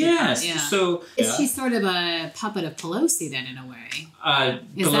 is huge. Yes. Yeah. So is she sort of a puppet of Pelosi then, in a way?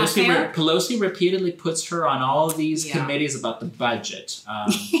 Is that Pelosi, fair? Pelosi repeatedly puts her on all of these committees about the budget.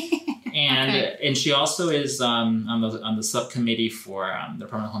 And she also is on the subcommittee for the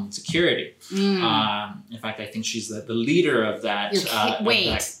Department of Homeland Security. In fact, I think she's the leader of that.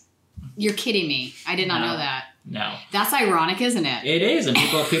 You're kidding me. I did not know that. No. That's ironic, isn't it? It is, and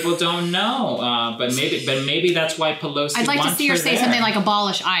people don't know. But maybe that's why Pelosi. I'd like to see her say something like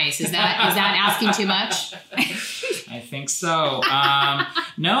 "abolish ICE." Is that asking too much? I think so.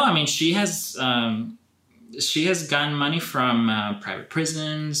 No, she has gotten money from private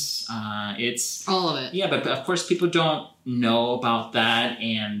prisons. It's all of it. Yeah, but of course people don't know about that,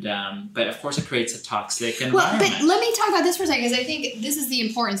 and but of course it creates a toxic environment. But let me talk about this for a second, because I think this is the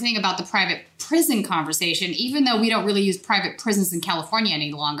important thing about the private prison conversation. Even though we don't really use private prisons in California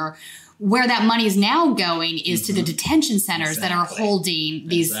any longer, where that money is now going is to the detention centers that are holding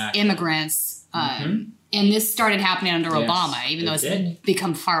these immigrants. And this started happening under Obama, even though it's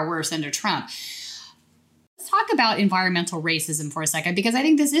become far worse under Trump. Let's talk about environmental racism for a second, because I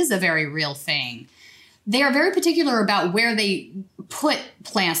think this is a very real thing. They are very particular about where they put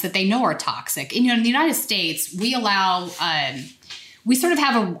plants that they know are toxic. And, in the United States, we allow, we sort of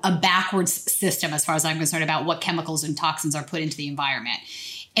have a backwards system, as far as I'm concerned, about what chemicals and toxins are put into the environment.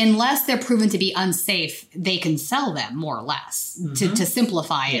 Unless they're proven to be unsafe, they can sell them, more or less, to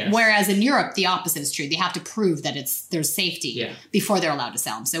simplify it. Yes. Whereas in Europe, the opposite is true. They have to prove that there's safety before they're allowed to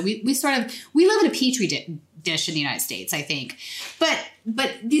sell them. So we live in a petri dish in the United States, I think.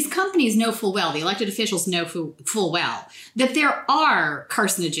 But these companies know full well, the elected officials know full well, that there are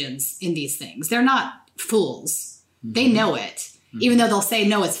carcinogens in these things. They're not fools. They know it. Even though they'll say,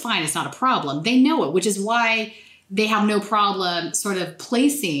 no, it's fine, it's not a problem. They know it, which is why they have no problem sort of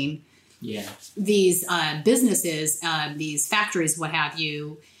placing these businesses, these factories, what have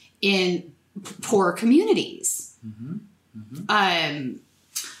you, in poor communities.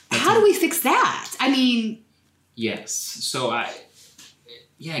 How do we fix that? I mean, yes. So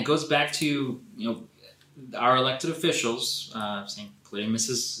it goes back to our elected officials, including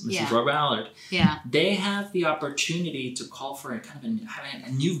Mrs. Roy Ballard. Yeah, they have the opportunity to call for having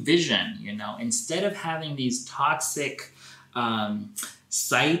a new vision. Instead of having these toxic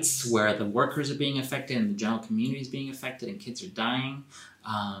sites where the workers are being affected and the general community is being affected and kids are dying.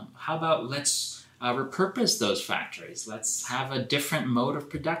 How about let's repurpose those factories. Let's have a different mode of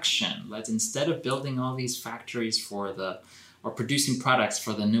production. Instead of building all these factories or producing products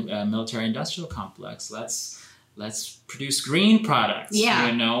for the new military-industrial complex, let's produce green products.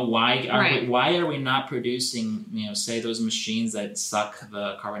 Yeah. Why are we not producing, say those machines that suck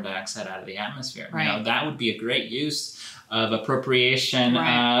the carbon dioxide out of the atmosphere? Right. That would be a great use of appropriation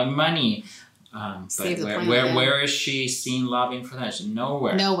money. But where is she seen lobbying for that? She's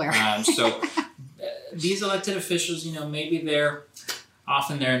nowhere. So these elected officials, maybe they're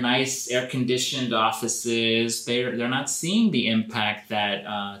often their nice air-conditioned offices. They're not seeing the impact that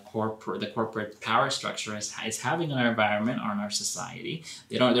the corporate power structure is having on our environment or on our society.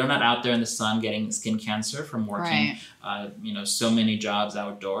 They're not out there in the sun getting skin cancer from working, so many jobs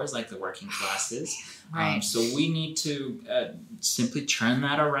outdoors like the working classes. Right. So we need to simply turn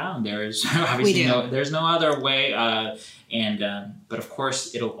that around. There's obviously there's no other way. But of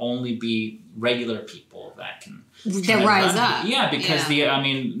course, it'll only be regular people that can rise up. Yeah, because they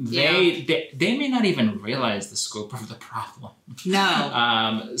may not even realize the scope of the problem.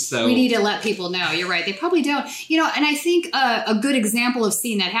 No. So we need to let people know. You're right. They probably don't. And I think a good example of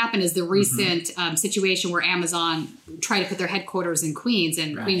seeing that happen is the recent situation where Amazon tried to put their headquarters in Queens,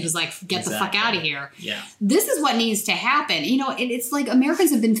 and Queens was like, "Get the fuck out of here." Yeah. This is what needs to happen. It's like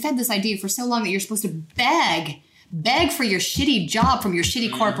Americans have been fed this idea for so long that you're supposed to beg for your shitty job from your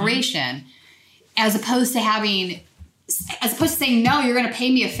shitty corporation, as opposed to saying, no, you're going to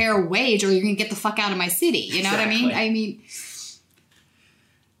pay me a fair wage or you're going to get the fuck out of my city. You know what I mean? I mean,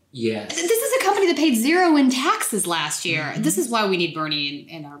 yes. This is a company that paid zero in taxes last year. This is why we need Bernie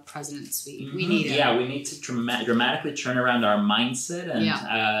in our presidency. We need it. Yeah, we need to dramatically turn around our mindset,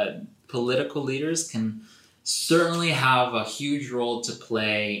 and political leaders can certainly have a huge role to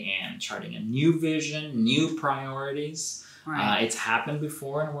play in charting a new vision, new priorities. Right. It's happened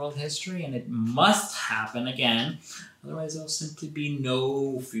before in world history, and it must happen again. Otherwise, there'll simply be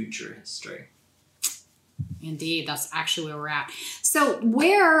no future history. Indeed, that's actually where we're at. So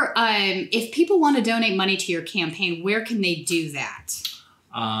where, if people want to donate money to your campaign, where can they do that?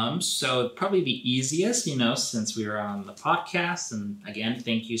 So probably the easiest, since we were on the podcast, and again,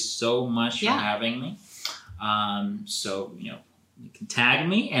 thank you so much for having me. You can tag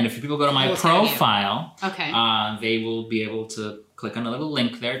me, and if people go to my profile, they will be able to click on a little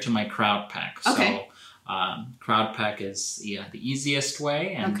link there to my CrowdPack. Okay. So CrowdPack is the easiest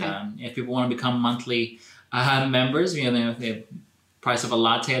way, and if people want to become monthly members, the price of a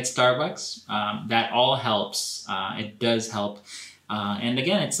latte at Starbucks, that all helps. It does help, and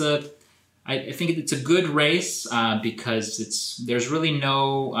again, I think it's a good race because there's really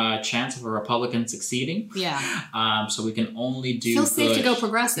no chance of a Republican succeeding. Yeah. So we can only do. Feels safe to go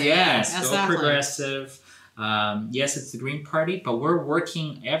progressive. Yes, exactly. Go progressive. Yes, it's the Green Party, but we're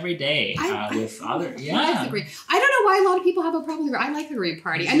working every day with other. Yeah. I like the Green. I don't know why a lot of people have a problem with I like the Green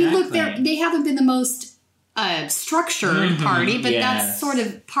Party. Exactly. I mean, look, they haven't been the most structured party, but that's sort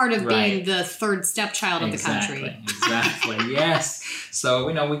of part of being the third stepchild of the country. Exactly. Yes. So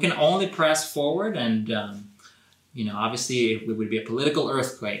we can only press forward, and obviously it would be a political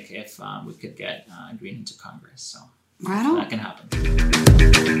earthquake if we could get Green into Congress. So right on. That can happen.